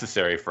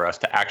necessary for us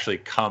to actually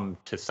come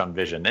to some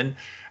vision. And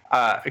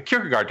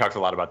Kierkegaard talks a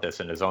lot about this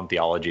in his own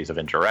theologies of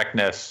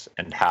indirectness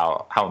and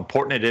how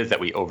important it is that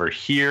we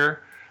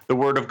overhear the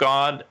word of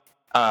God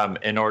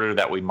in order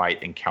that we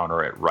might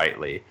encounter it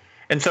rightly.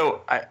 And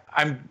so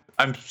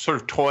I'm sort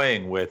of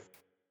toying with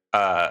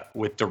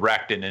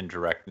direct and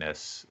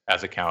indirectness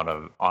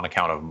on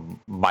account of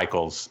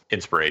Michael's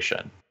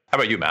inspiration. How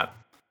about you, Matt?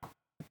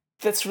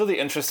 That's really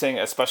interesting,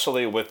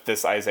 especially with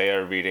this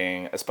Isaiah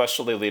reading,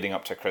 especially leading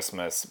up to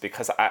Christmas,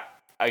 because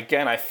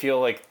I feel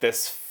like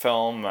this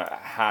film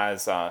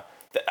has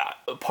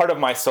part of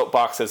my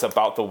soapbox is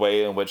about the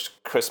way in which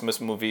Christmas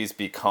movies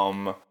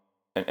become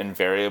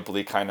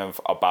invariably kind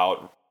of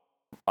about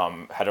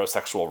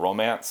heterosexual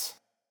romance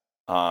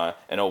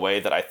in a way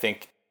that I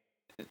think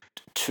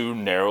too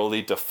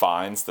narrowly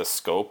defines the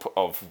scope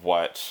of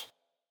what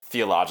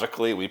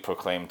theologically we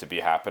proclaim to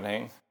be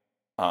happening.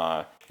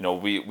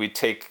 We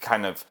take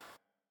kind of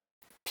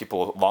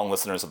people, long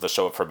listeners of the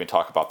show have heard me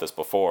talk about this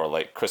before,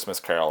 like Christmas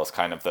Carol is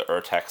kind of the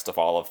urtext of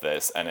all of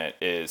this, and it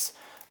is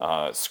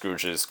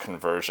Scrooge's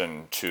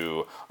conversion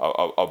to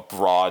a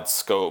broad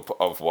scope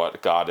of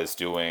what God is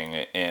doing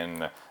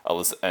in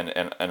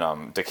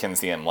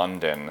Dickensian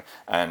London,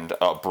 and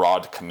a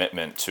broad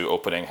commitment to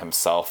opening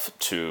himself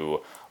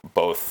to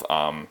both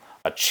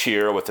a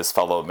cheer with his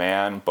fellow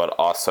man, but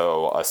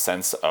also a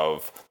sense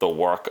of the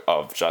work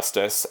of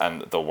justice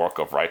and the work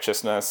of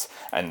righteousness,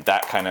 and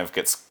that kind of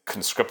gets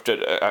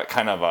conscripted,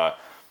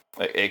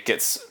 it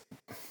gets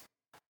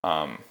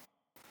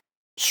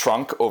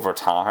shrunk over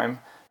time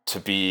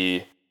to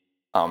be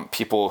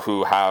people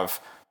who have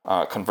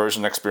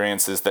conversion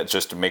experiences that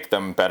just make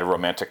them better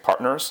romantic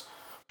partners,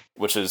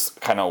 which is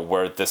kind of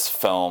where this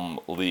film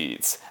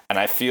leads. And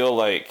I feel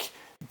like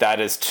that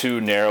is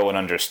too narrow an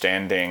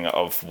understanding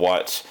of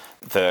what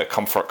the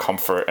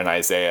comfort in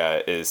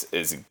Isaiah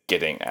is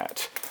getting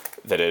at.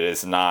 That it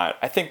is not,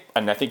 I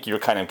think you're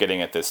kind of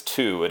getting at this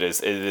too. It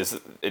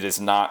is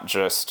not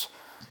just,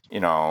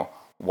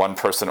 one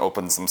person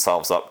opens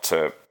themselves up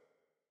to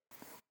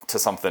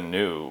something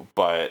new,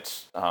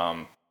 but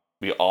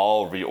we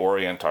all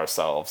reorient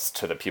ourselves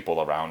to the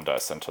people around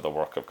us and to the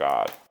work of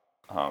God.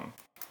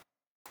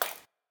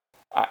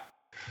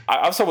 I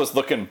also was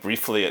looking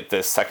briefly at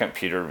this 2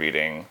 Peter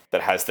reading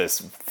that has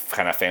this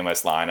kind of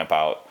famous line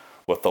about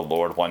with the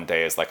Lord 1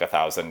 day is like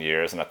 1,000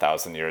 years, and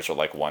 1,000 years are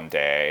like 1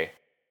 day.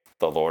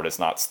 The Lord is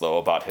not slow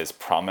about his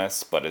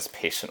promise, but is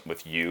patient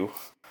with you.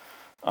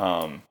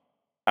 And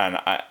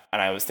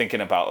I was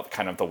thinking about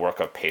kind of the work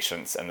of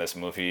patience in this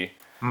movie.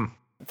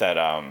 That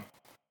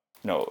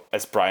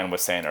as Brian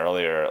was saying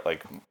earlier,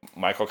 like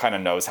Michael kind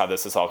of knows how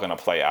this is all going to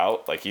play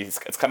out. Like it's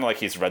kind of like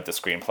he's read the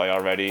screenplay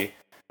already,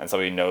 and so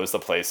he knows the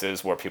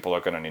places where people are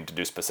going to need to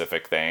do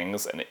specific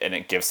things, and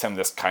it gives him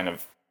this kind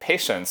of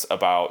patience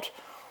about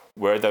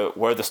where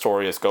the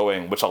story is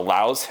going, which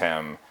allows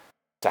him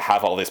to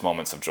have all these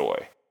moments of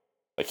joy.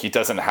 Like he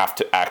doesn't have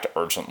to act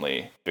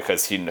urgently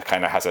because he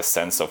kind of has a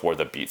sense of where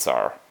the beats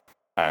are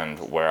and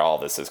where all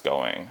this is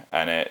going.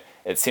 And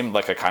it seemed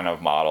like a kind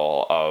of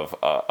model of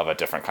a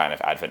different kind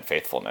of Advent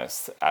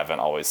faithfulness.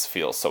 Advent always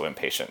feels so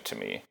impatient to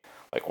me.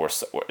 Like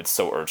it's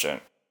so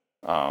urgent,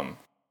 and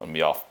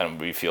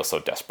we feel so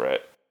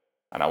desperate.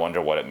 And I wonder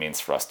what it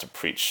means for us to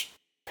preach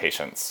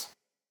patience,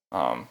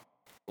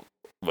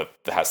 that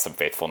has some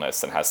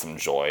faithfulness and has some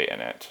joy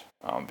in it,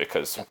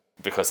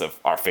 because of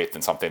our faith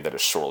in something that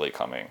is surely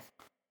coming.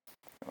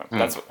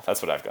 That's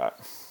what I've got.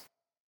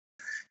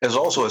 There's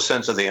also a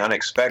sense of the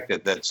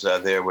unexpected that's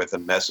there with the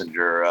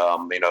messenger.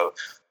 I'm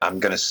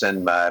going to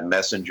send my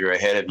messenger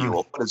ahead of you.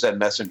 Well, what does that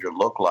messenger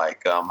look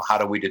like? How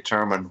do we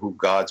determine who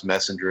God's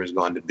messenger is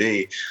going to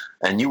be?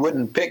 And you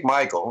wouldn't pick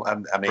Michael.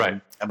 Right.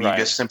 You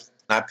just simply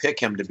not pick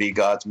him to be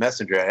God's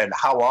messenger. And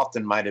how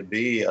often might it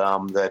be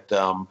that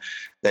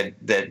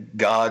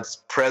God's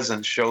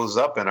presence shows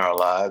up in our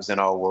lives, in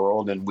our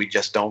world, and we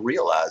just don't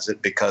realize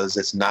it because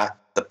it's not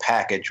the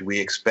package we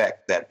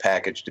expect that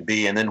package to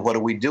be? And then what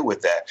do we do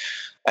with that?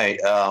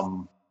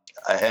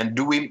 And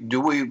do we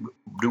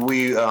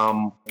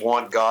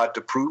want God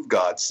to prove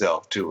God's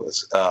self to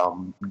us?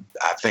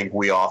 I think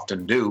we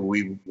often do.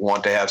 We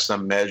want to have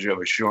some measure of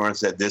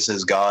assurance that this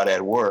is God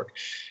at work,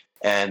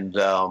 and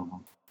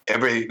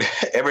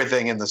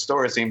everything in the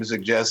story seems to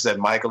suggest that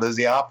Michael is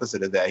the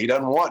opposite of that. He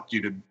doesn't want you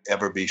to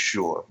ever be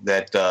sure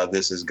that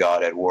this is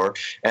God at work,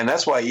 and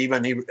that's why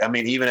even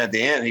at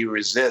the end he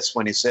resists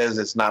when he says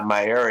it's not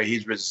my area.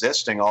 He's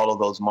resisting all of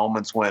those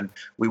moments when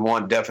we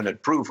want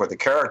definite proof, or the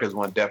characters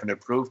want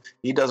definite proof.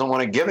 He doesn't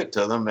want to give it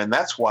to them, and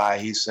that's why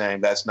he's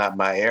saying that's not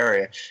my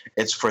area.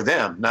 It's for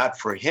them, not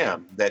for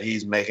him, that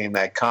he's making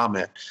that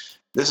comment.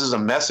 This is a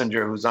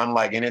messenger who's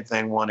unlike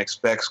anything one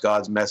expects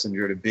God's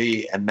messenger to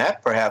be, and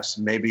that perhaps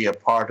may be a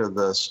part of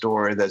the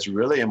story that's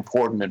really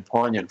important and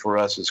poignant for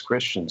us as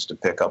Christians to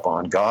pick up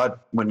on. God,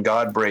 when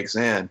God breaks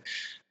in,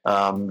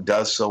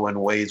 does so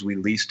in ways we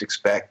least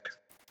expect.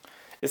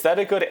 Is that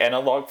a good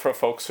analog for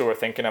folks who are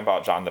thinking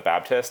about John the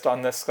Baptist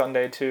on this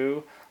Sunday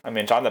too? I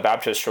mean, John the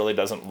Baptist surely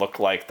doesn't look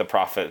like the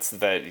prophets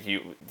that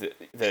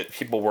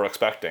people were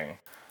expecting.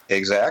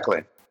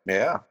 Exactly.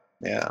 Yeah.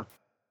 Yeah.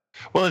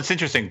 Well, it's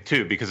interesting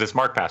too because this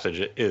Mark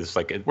passage is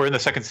like we're in the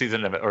second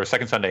season of or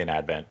second Sunday in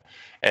Advent,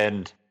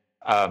 and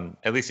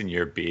at least in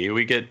year B,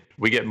 we get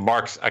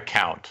Mark's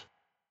account,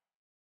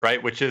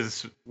 right, which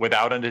is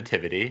without a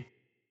nativity,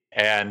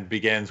 and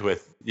begins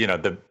with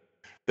the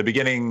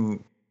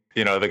beginning,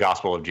 the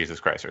gospel of Jesus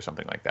Christ or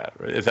something like that.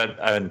 Is that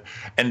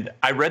and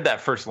I read that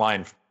first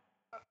line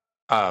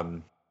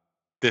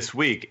this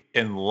week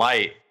in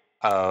light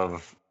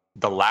of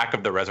the lack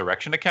of the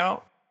resurrection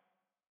account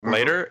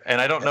later,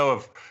 and I don't know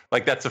if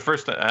like that's the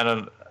first.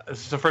 This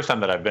is the first time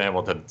that I've been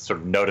able to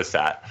sort of notice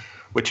that,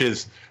 which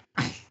is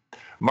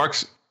Mark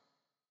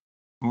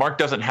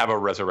doesn't have a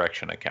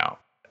resurrection account,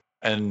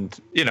 and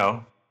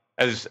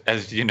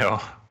as you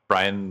know,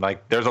 Brian,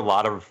 like there's a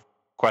lot of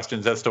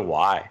questions as to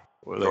why,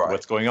 like,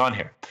 what's going on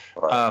here,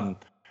 right.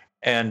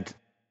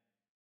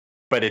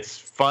 But it's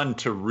fun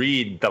to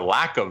read the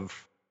lack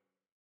of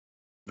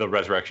the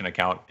resurrection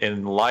account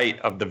in light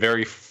of the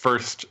very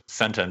first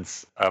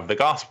sentence of the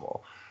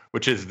gospel,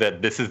 which is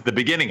that this is the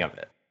beginning of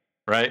it,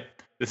 right?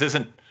 This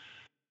isn't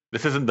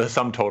the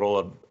sum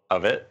total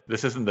of it.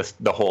 This isn't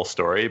the whole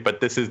story,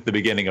 but this is the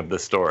beginning of the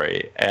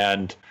story.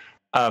 And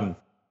I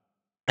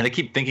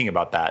keep thinking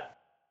about that,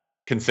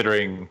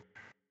 considering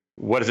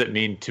what does it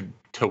mean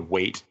to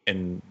wait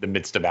in the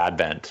midst of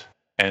Advent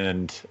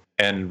and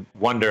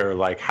wonder,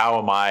 like, how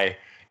am I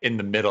in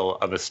the middle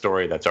of a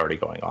story that's already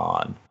going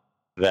on,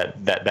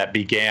 that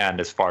began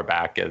as far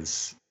back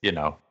as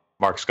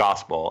Mark's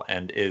gospel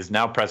and is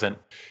now present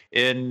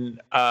in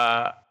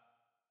my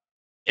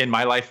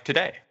life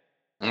today.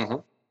 Mm-hmm.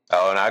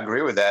 Oh, and I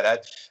agree with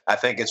that. I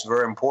think it's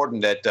very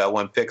important that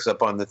one picks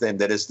up on the thing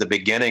that it's the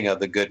beginning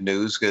of the good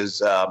news,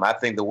 because I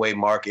think the way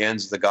Mark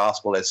ends the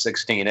gospel at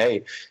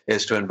 16:8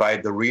 is to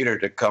invite the reader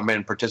to come in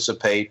and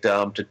participate,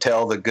 to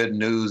tell the good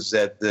news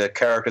that the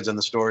characters in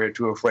the story are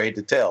too afraid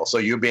to tell. So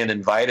you're being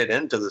invited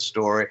into the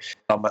story,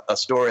 a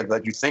story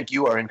that you think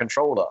you are in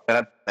control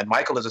of. And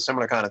Michael is a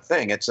similar kind of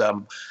thing. It's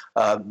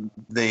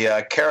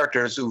the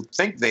characters who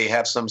think they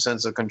have some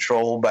sense of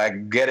control by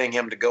getting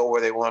him to go where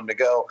they want him to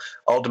go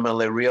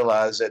ultimately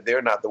realize that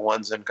they're not the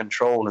ones in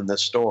control in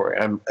this story.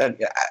 And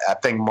I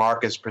think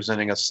Mark is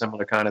presenting a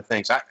similar kind of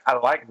thing. So I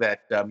like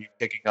that you're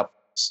picking up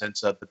a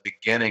sense of the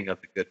beginning of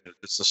the good news.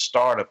 It's the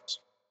start of it.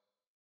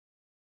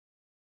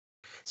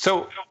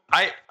 So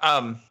I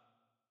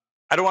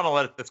don't want to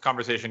let this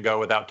conversation go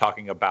without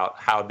talking about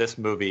how this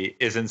movie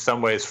is in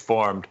some ways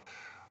formed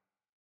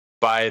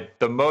by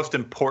the most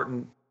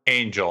important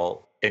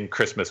angel in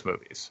Christmas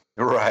movies.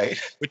 Right.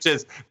 Which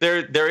is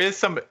there is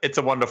some It's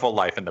a Wonderful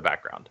Life in the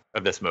background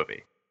of this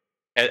movie.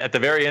 At the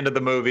very end of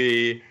the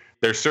movie,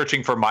 they're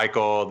searching for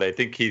Michael. They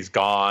think he's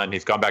gone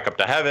back up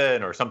to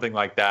heaven or something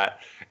like that.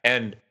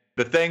 And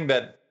the thing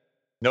that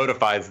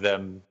notifies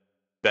them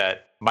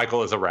that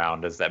Michael is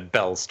around is that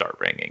bells start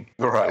ringing.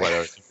 Right.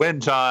 Whether it's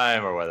wind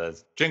chime or whether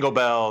it's jingle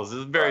bells,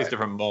 there's various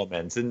different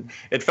moments. And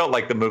it felt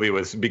like the movie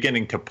was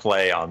beginning to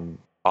play on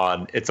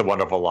It's a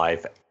Wonderful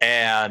Life,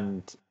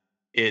 and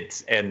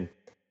the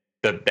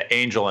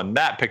angel in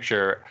that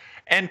picture,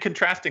 and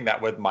contrasting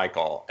that with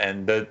Michael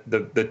and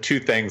the two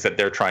things that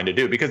they're trying to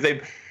do, because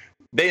they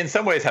in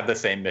some ways have the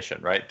same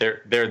mission, right?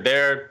 They're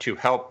there to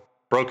help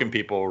broken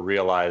people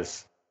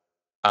realize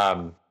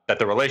that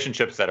the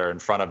relationships that are in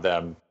front of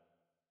them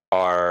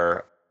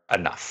are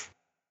enough.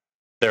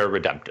 They're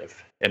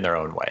redemptive in their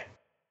own way.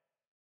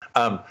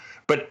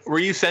 But were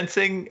you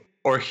sensing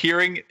or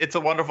hearing It's a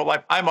Wonderful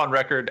Life? I'm on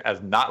record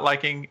as not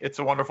liking It's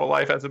a Wonderful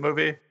Life as a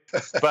movie.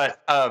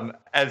 But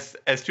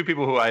as two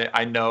people who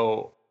I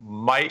know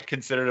might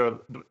consider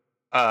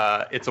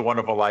It's a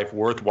Wonderful Life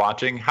worth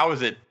watching, how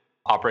is it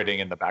operating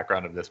in the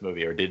background of this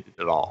movie, or did it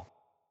at all?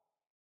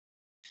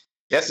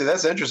 Yes,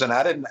 that's interesting.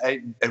 Now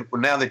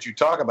that you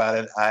talk about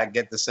it, I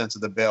get the sense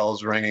of the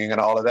bells ringing and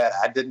all of that.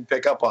 I didn't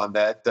pick up on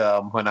that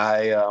when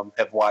I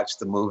have watched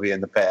the movie in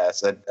the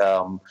past.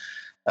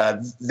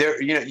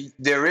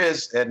 There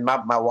is, and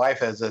my wife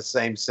has the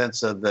same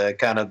sense of the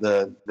kind of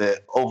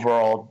the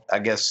overall, I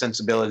guess,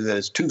 sensibility that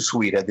is too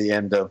sweet at the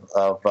end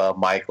of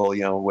Michael,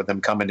 with them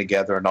coming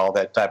together and all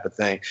that type of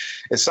thing.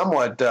 It's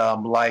somewhat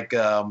like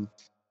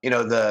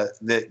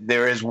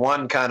there is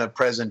one kind of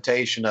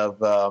presentation of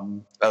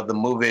the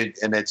movie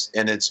in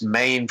its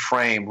main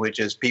frame, which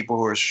is people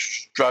who are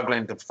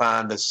struggling to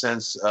find a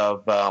sense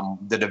of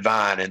the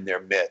divine in their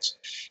midst,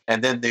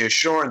 and then the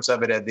assurance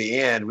of it at the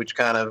end, which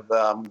kind of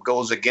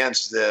goes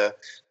against the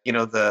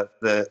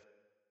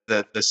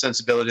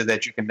sensibility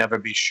that you can never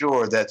be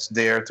sure that's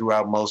there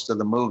throughout most of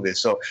the movie.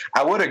 So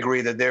I would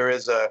agree that there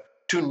is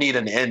too neat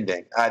an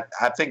ending. I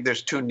think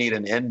there's too neat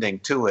an ending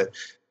to it.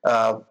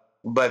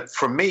 But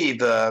for me,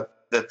 the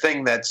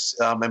thing that's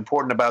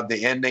important about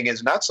the ending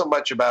is not so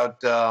much about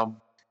the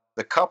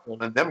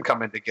couple and them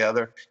coming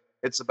together.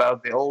 It's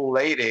about the old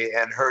lady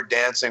and her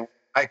dancing with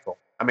Michael.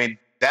 I mean,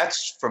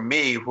 that's, for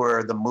me,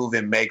 where the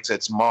movie makes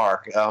its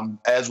mark.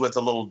 As with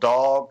the little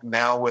dog,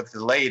 now with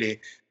the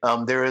lady,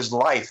 there is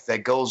life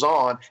that goes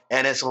on,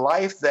 and it's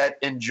life that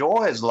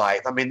enjoys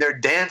life. I mean, they're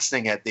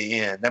dancing at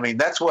the end. I mean,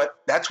 that's what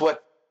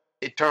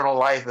eternal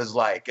life is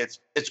like.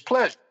 It's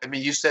pleasure. I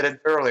mean, you said it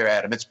earlier,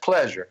 Adam. It's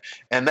pleasure,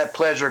 and that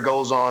pleasure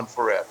goes on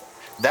forever.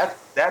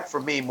 That for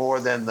me, more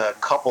than the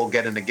couple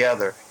getting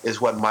together, is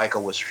what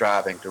Michael was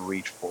striving to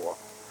reach for.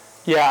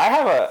 Yeah,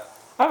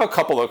 I have a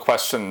couple of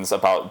questions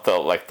about the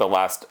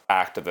last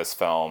act of this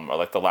film, or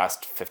like the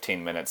last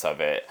 15 minutes of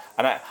it.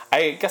 And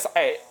I guess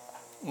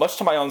much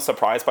to my own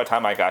surprise, by the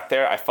time I got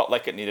there, I felt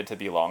like it needed to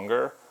be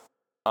longer.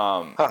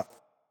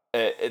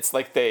 It's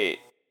like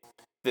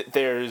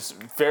there's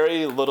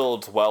very little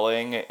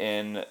dwelling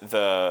in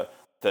the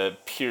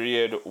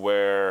period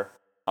where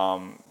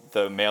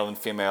the male and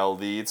female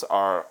leads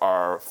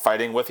are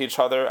fighting with each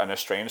other and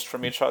estranged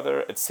from each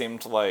other. It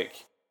seemed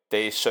like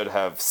they should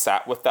have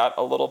sat with that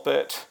a little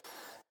bit.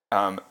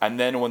 And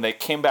then when they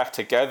came back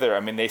together, I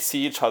mean, they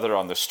see each other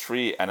on the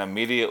street, and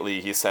immediately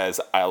he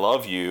says, "I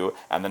love you."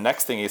 And the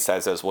next thing he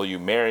says is, "Will you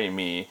marry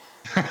me?"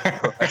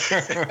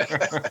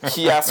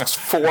 He asks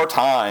 4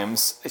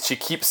 times. She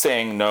keeps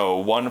saying no,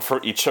 one for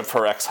each of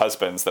her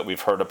ex-husbands that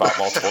we've heard about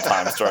multiple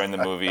times during the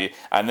movie.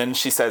 And then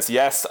she says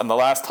yes on the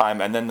last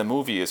time, and then the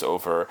movie is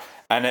over.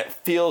 And it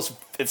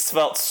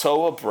felt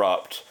so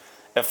abrupt.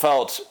 It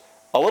felt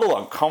a little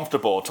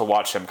uncomfortable to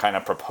watch him kind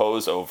of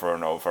propose over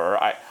and over.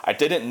 I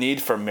didn't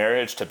need for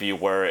marriage to be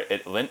where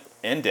it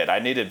ended.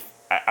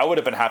 I would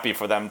have been happy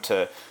for them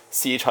to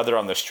see each other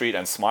on the street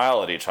and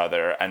smile at each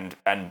other and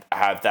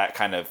have that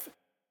kind of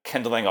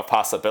kindling of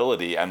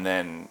possibility and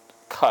then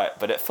cut.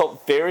 But it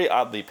felt very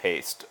oddly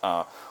paced,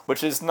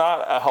 which is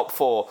not a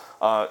helpful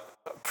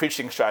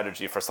preaching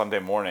strategy for Sunday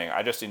morning.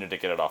 I just needed to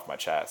get it off my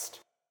chest.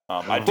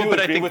 I do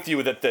agree with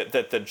you that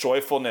the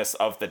joyfulness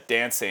of the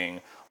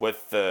dancing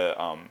with the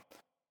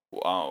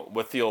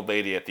old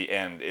lady at the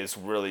end is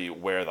really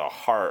where the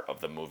heart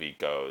of the movie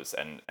goes,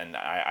 and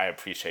I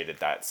appreciated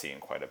that scene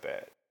quite a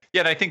bit.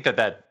 Yeah, and I think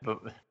that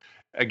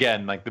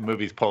again, like the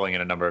movie's pulling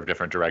in a number of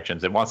different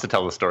directions. It wants to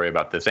tell the story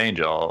about this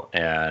angel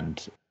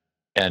and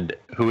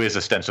who is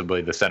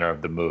ostensibly the center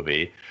of the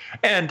movie.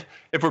 And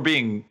if we're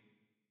being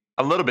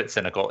a little bit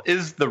cynical,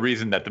 is the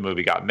reason that the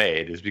movie got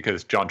made is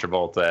because John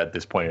Travolta at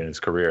this point in his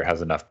career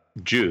has enough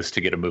juice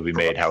to get a movie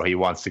made how he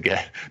wants to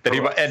get that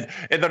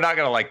and they're not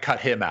going to like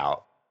cut him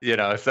out.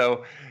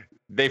 So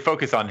they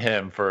focus on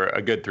him for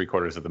a good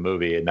 3/4 of the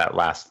movie, and that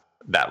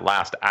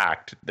last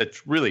act,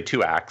 that's really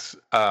 2 acts,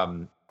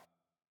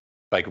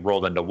 like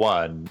rolled into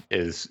one,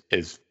 is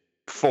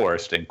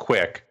forced and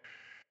quick.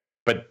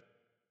 But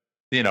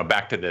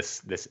back to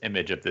this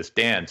image of this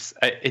dance,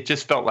 it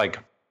just felt like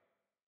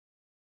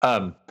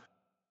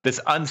this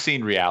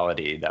unseen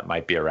reality that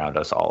might be around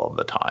us all of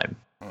the time.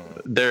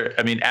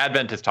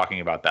 Advent is talking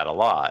about that a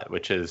lot,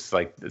 which is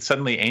like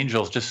suddenly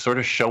angels just sort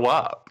of show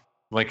up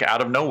like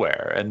out of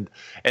nowhere,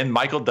 and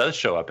Michael does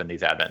show up in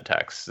these Advent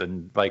texts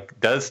and like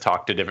does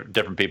talk to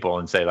different people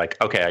and say like,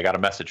 okay, I got a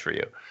message for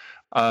you.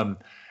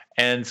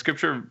 And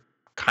Scripture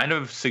kind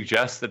of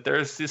suggests that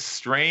there's this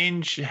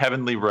strange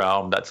heavenly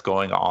realm that's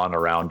going on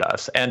around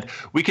us, and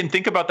we can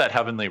think about that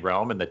heavenly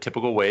realm in the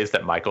typical ways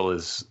that Michael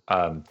is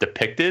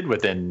depicted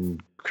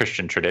within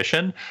Christian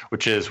tradition,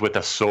 which is with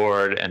a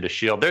sword and a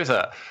shield. There's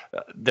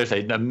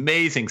an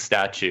amazing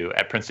statue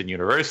at Princeton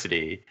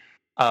University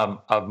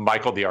of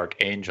Michael the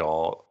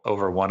Archangel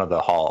over one of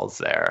the halls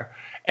there.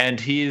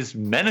 And he's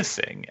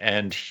menacing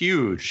and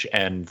huge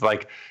and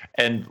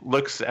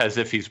looks as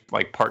if he's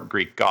like part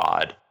Greek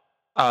god.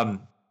 And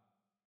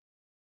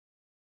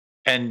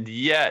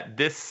yet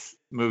this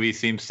movie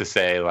seems to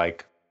say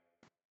like,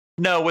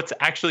 no, what's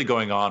actually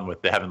going on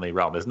with the heavenly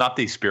realm is not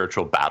these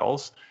spiritual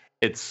battles.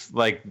 It's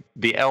like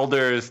the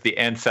elders, the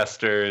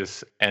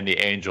ancestors, and the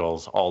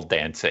angels all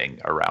dancing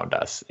around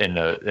us in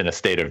a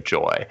state of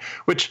joy,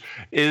 which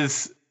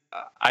is,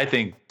 I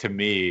think, to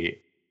me,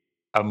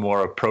 a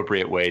more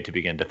appropriate way to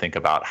begin to think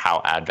about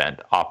how Advent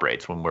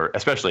operates when we're,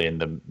 especially in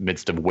the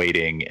midst of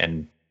waiting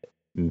and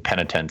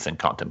penitence and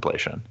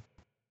contemplation.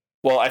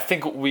 Well, I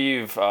think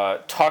we've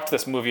talked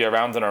this movie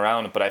around and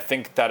around, but I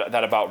think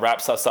that about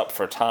wraps us up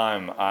for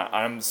time.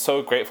 I'm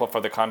so grateful for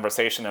the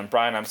conversation, and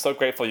Brian, I'm so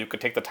grateful you could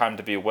take the time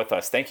to be with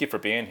us. Thank you for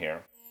being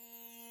here.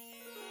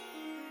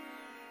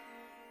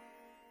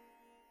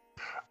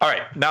 All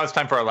right, now it's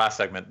time for our last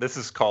segment. This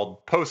is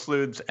called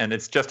Postludes, and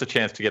it's just a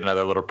chance to get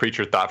another little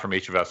preacher thought from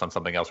each of us on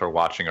something else we're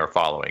watching or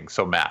following.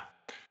 So, Matt,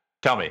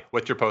 tell me,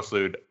 what's your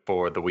postlude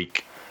for the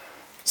week?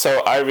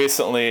 So I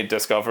recently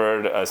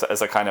discovered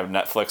as a kind of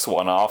Netflix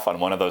one-off on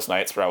one of those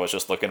nights where I was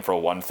just looking for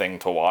one thing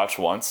to watch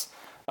once,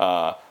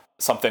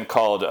 something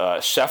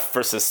called Chef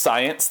vs.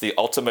 Science, the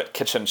Ultimate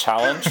Kitchen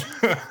Challenge.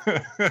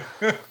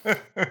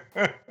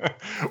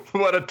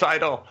 What a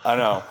title. I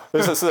know.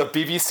 This is a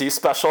BBC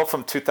special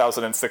from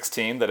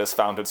 2016 that has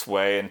found its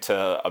way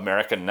into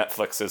American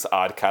Netflix's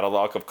odd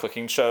catalog of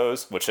cooking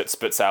shows, which it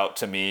spits out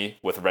to me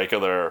with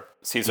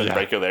seasoned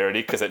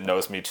regularity because it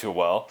knows me too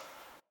well.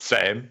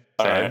 Same.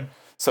 Right.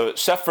 So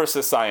Chef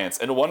vs. Science.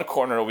 In one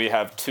corner, we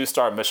have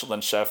 2-star Michelin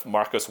chef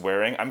Marcus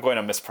Waring. I'm going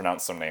to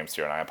mispronounce some names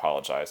here, and I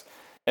apologize.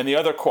 In the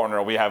other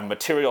corner, we have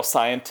material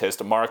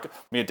scientist Mark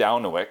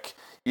Mudownick.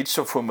 each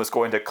of whom was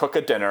going to cook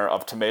a dinner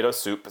of tomato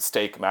soup,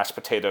 steak, mashed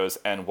potatoes,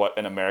 and what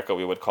in America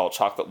we would call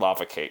chocolate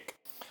lava cake.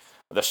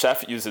 The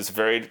chef uses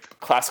very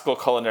classical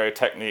culinary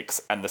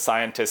techniques, and the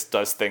scientist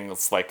does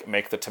things like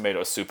make the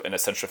tomato soup in a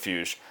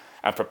centrifuge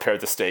and prepare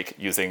the steak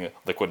using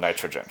liquid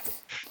nitrogen.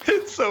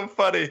 It's so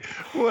funny.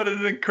 What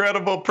an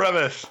incredible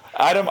premise.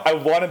 Adam, I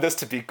wanted this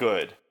to be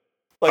good.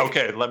 Like,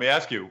 okay, let me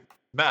ask you,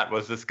 Matt,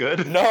 was this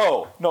good?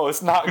 No,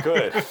 it's not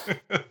good.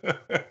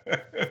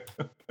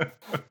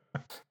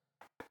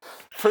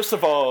 First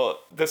of all,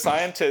 the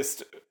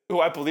scientist,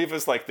 who I believe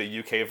is like the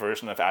UK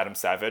version of Adam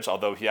Savage,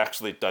 although he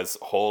actually does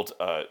hold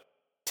a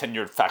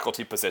tenured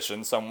faculty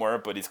position somewhere,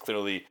 but he's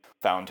clearly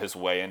found his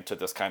way into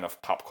this kind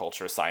of pop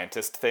culture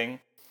scientist thing.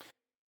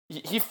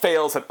 He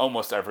fails in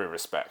almost every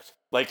respect.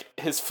 Like,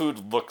 his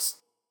food looks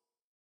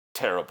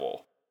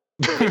terrible.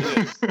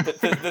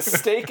 The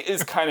steak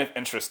is kind of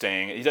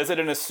interesting. He does it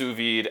in a sous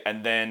vide,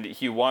 and then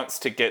he wants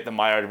to get the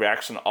Maillard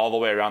reaction all the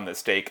way around the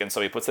steak, and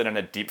so he puts it in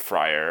a deep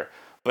fryer.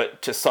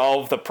 But to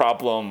solve the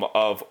problem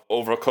of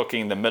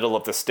overcooking the middle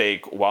of the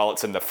steak while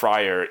it's in the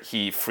fryer,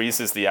 he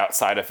freezes the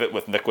outside of it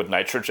with liquid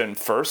nitrogen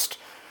first,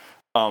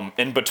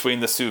 in between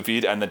the sous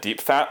vide and the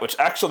deep fat, which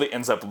actually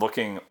ends up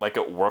looking like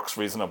it works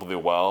reasonably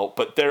well.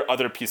 But there are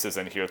other pieces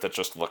in here that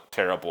just look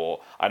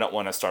terrible. I don't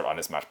want to start on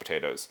his mashed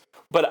potatoes.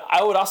 But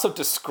I would also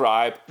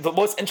describe,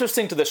 what's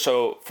interesting to the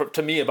show,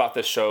 to me about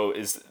this show,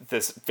 is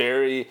this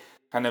very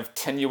kind of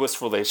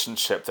tenuous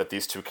relationship that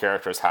these two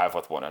characters have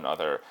with one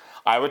another.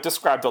 I would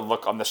describe the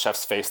look on the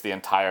chef's face the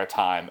entire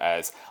time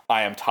as,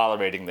 I am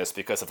tolerating this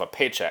because of a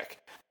paycheck.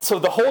 So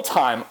the whole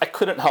time, I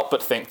couldn't help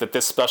but think that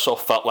this special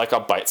felt like a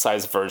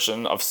bite-sized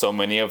version of so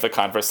many of the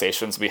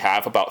conversations we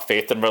have about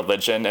faith and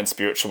religion and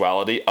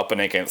spirituality up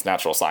and against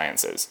natural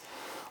sciences.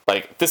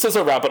 Like, this is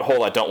a rabbit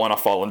hole I don't want to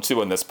fall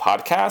into in this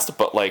podcast,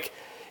 but like,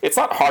 it's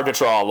not hard to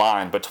draw a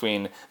line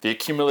between the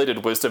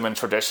accumulated wisdom and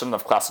tradition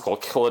of classical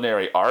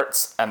culinary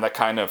arts and the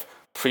kind of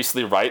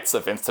priestly rites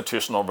of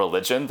institutional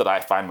religion that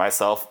I find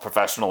myself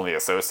professionally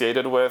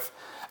associated with.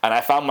 And I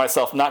found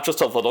myself not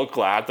just a little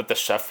glad that the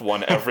chef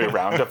won every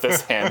round of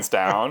this hands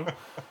down.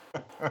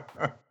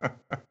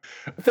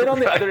 Then on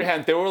the other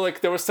hand, there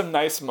were some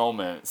nice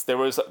moments. There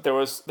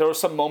were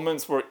some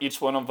moments where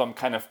each one of them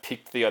kind of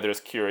piqued the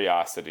other's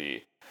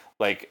curiosity.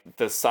 Like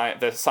the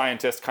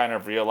scientist kind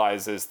of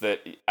realizes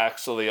that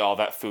actually all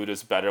that food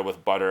is better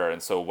with butter,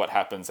 and so what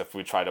happens if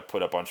we try to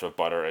put a bunch of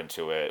butter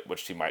into it,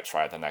 which he might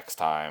try the next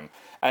time.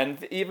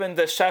 And even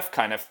the chef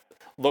kind of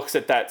looks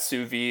at that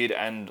sous vide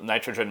and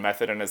nitrogen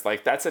method and is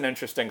like, that's an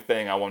interesting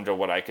thing. I wonder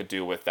what I could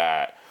do with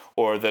that.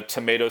 Or the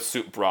tomato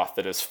soup broth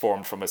that is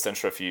formed from a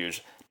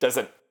centrifuge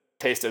doesn't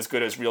taste as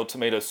good as real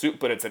tomato soup,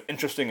 but it's an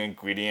interesting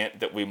ingredient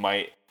that we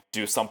might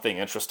do something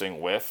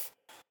interesting with.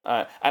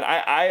 And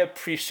I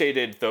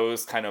appreciated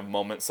those kind of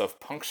moments of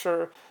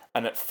puncture,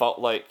 and it felt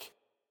like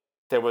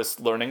there was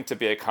learning to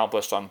be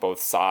accomplished on both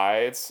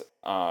sides.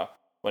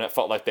 When it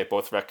felt like they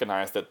both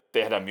recognized that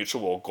they had a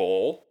mutual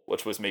goal,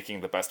 which was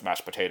making the best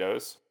mashed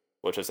potatoes,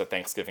 which is a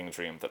Thanksgiving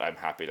dream that I'm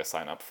happy to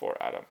sign up for,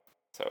 Adam.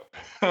 So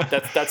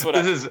that's what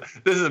this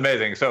is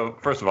amazing. So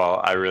first of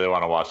all, I really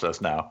want to watch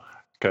this now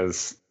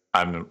because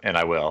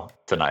I will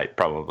tonight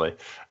probably.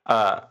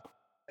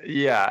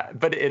 Yeah,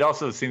 but it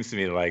also seems to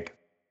me like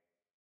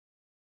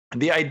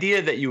the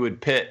idea that you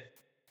would pit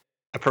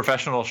a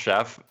professional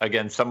chef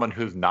against someone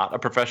who's not a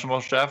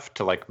professional chef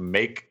to like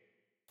make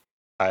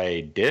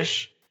a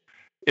dish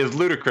is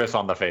ludicrous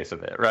on the face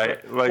of it,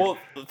 right? Like, well,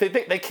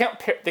 they can't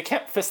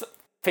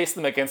face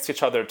them against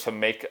each other to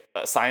make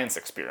a science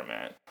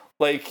experiment.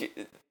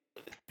 Like,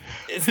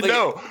 it's like,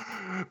 no,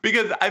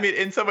 because I mean,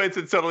 in some ways,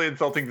 it's totally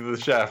insulting to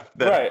the chef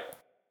that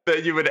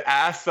you would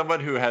ask someone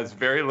who has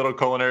very little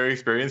culinary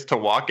experience to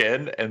walk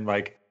in and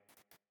like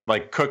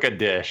cook a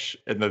dish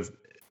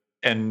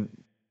and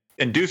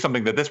do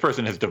something that this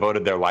person has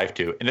devoted their life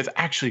to and is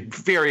actually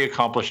very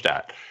accomplished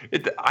at.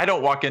 I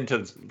don't walk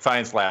into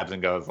science labs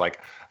and goes like,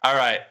 all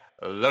right,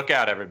 look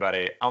out,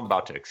 everybody. I'm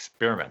about to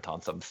experiment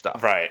on some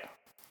stuff. Right.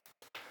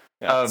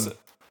 Yeah,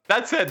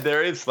 that said,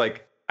 there is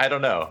like, I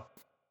don't know.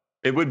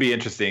 It would be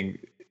interesting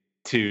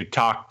to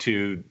talk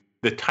to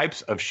the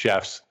types of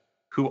chefs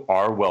who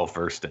are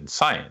well-versed in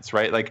science,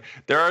 right? Like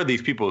there are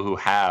these people who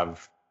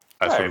have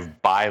a sort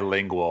of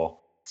bilingual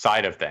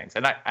side of things.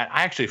 And I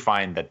actually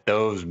find that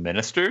those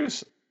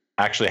ministers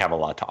actually have a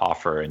lot to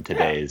offer in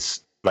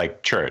today's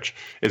like church.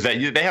 Is that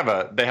they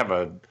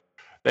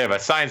have a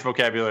science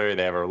vocabulary,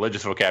 they have a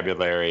religious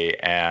vocabulary,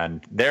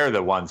 and they're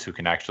the ones who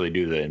can actually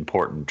do the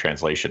important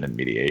translation and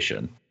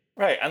mediation.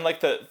 Right. And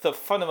like the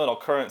fundamental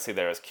currency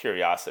there is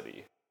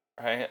curiosity,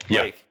 right?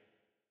 Yeah. Like,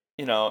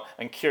 you know,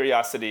 and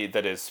curiosity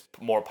that is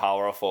more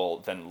powerful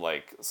than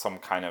like some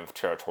kind of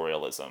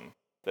territorialism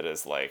that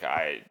is like,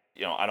 I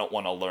don't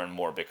want to learn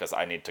more because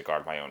I need to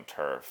guard my own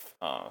turf.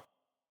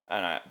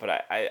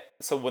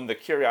 So when the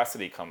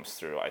curiosity comes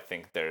through, I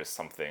think there's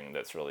something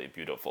that's really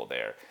beautiful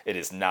there. It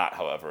is not,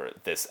 however,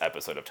 this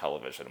episode of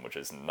television, which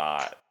is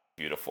not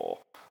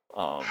beautiful.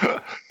 Well,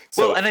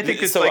 and I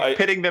think it's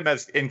pitting them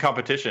as in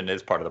competition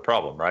is part of the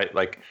problem, right?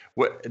 Like,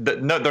 no,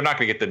 they're not going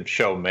to get the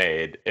show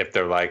made if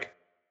they're like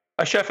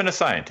a chef and a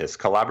scientist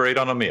collaborate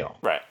on a meal,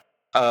 right?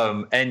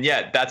 And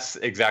yet, that's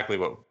exactly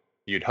what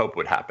you'd hope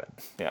would happen.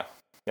 Yeah.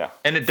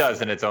 And it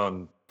does in its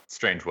own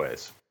strange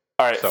ways.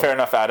 All right, fair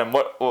enough, Adam.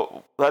 What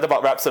that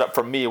about wraps it up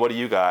for me. What do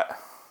you got?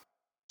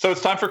 So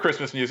it's time for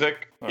Christmas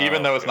music,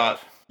 even though it's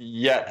not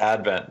yet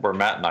Advent, where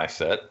Matt and I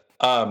sit.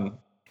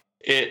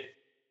 It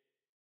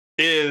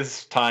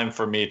is time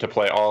for me to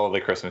play all of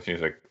the Christmas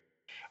music.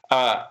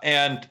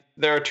 And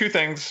there are two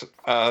things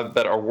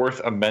that are worth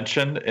a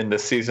mention in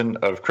this season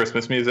of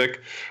Christmas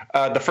music.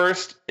 The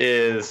first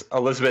is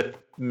Elizabeth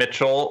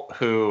Mitchell,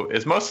 who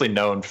is mostly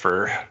known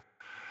for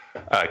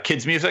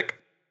kids' music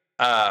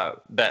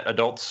that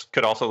adults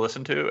could also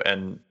listen to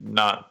and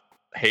not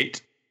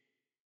hate.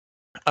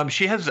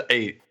 She has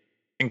a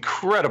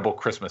incredible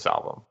Christmas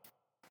album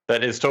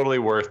that is totally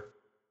worth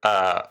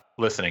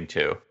listening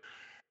to.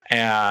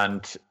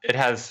 And it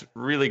has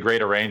really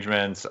great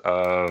arrangements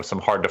of some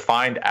hard to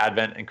find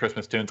Advent and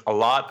Christmas tunes, a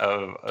lot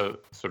of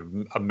sort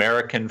of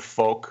American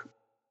folk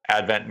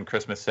Advent and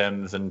Christmas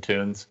hymns and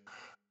tunes.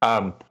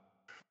 And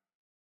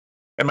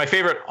my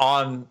favorite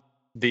on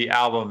the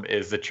album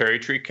is the Cherry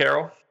Tree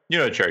Carol. You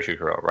know the Cherry Tree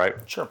Carol, right?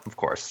 Sure. Of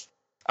course.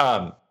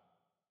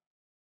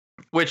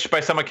 Which by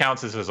some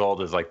accounts is as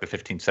old as like the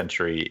 15th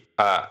century.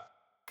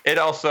 It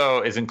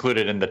also is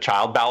included in the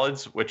Child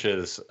Ballads, which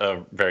is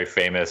a very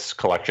famous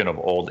collection of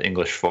old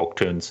English folk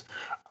tunes.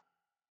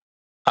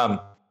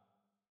 About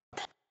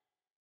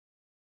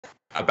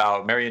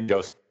Mary and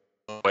Joseph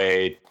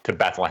way to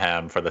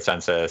Bethlehem for the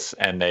census,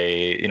 and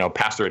they,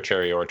 pass through a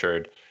cherry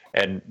orchard,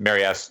 and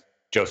Mary asks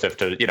Joseph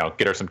to,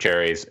 get her some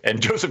cherries,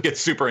 and Joseph gets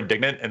super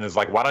indignant and is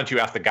like, "Why don't you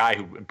ask the guy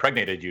who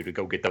impregnated you to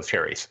go get those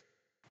cherries?"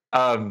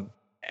 And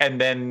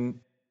then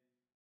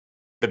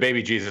the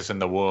baby Jesus in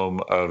the womb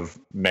of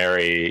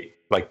Mary,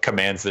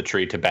 commands the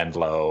tree to bend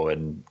low,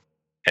 and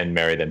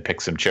Mary then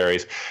picks some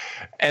cherries.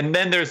 And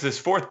then there's this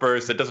fourth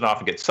verse that doesn't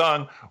often get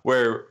sung,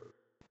 where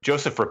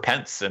Joseph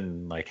repents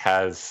and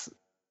has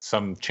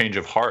some change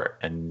of heart.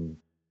 And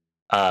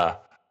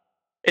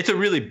it's a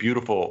really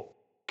beautiful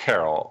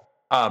carol.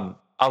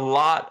 A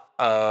lot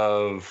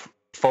of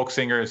folk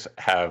singers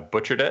have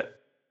butchered it,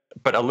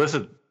 but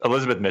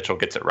Elizabeth Mitchell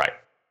gets it right.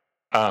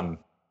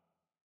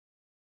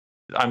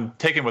 I'm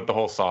taken with the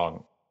whole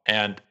song,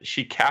 and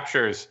she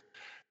captures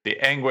the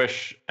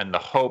anguish and the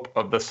hope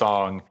of the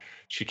song.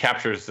 She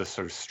captures this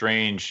sort of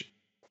strange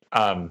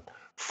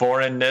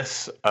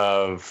foreignness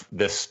of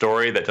this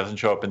story that doesn't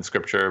show up in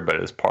scripture, but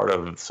is part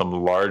of some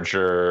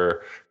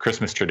larger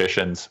Christmas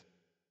traditions.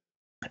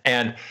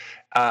 And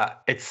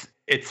it's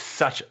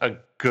such a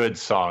good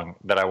song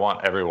that I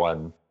want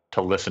everyone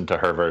to listen to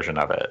her version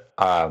of it,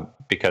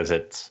 because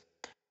it's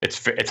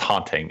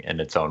haunting in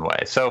its own way.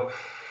 So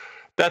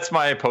that's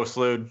my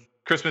postlude.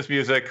 Christmas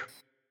music,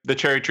 the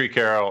Cherry Tree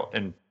Carol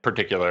in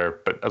particular,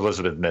 but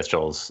Elizabeth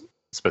Mitchell's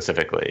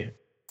specifically.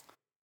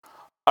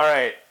 All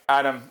right,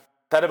 Adam,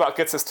 that about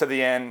gets us to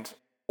the end.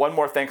 One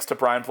more thanks to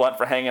Brian Blunt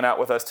for hanging out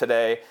with us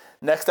today.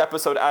 Next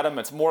episode, Adam,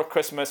 it's more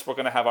Christmas. We're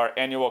going to have our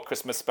annual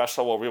Christmas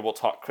special where we will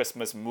talk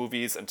Christmas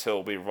movies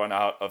until we run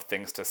out of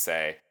things to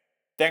say.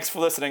 Thanks for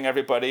listening,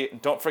 everybody.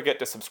 Don't forget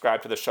to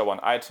subscribe to the show on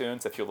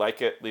iTunes. If you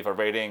like it, leave a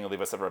rating,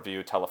 leave us a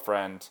review, tell a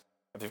friend.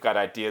 If you've got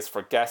ideas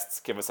for guests,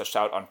 give us a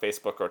shout on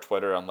Facebook or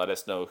Twitter and let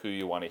us know who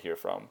you want to hear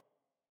from.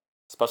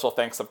 Special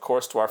thanks, of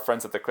course, to our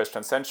friends at the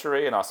Christian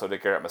Century and also to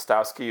Garrett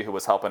Mostowski, who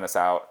was helping us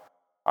out.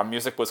 Our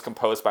music was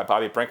composed by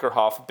Bobby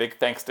Brinkerhoff. Big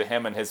thanks to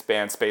him and his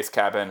band Space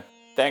Cabin.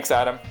 Thanks,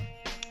 Adam.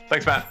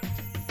 Thanks, Matt.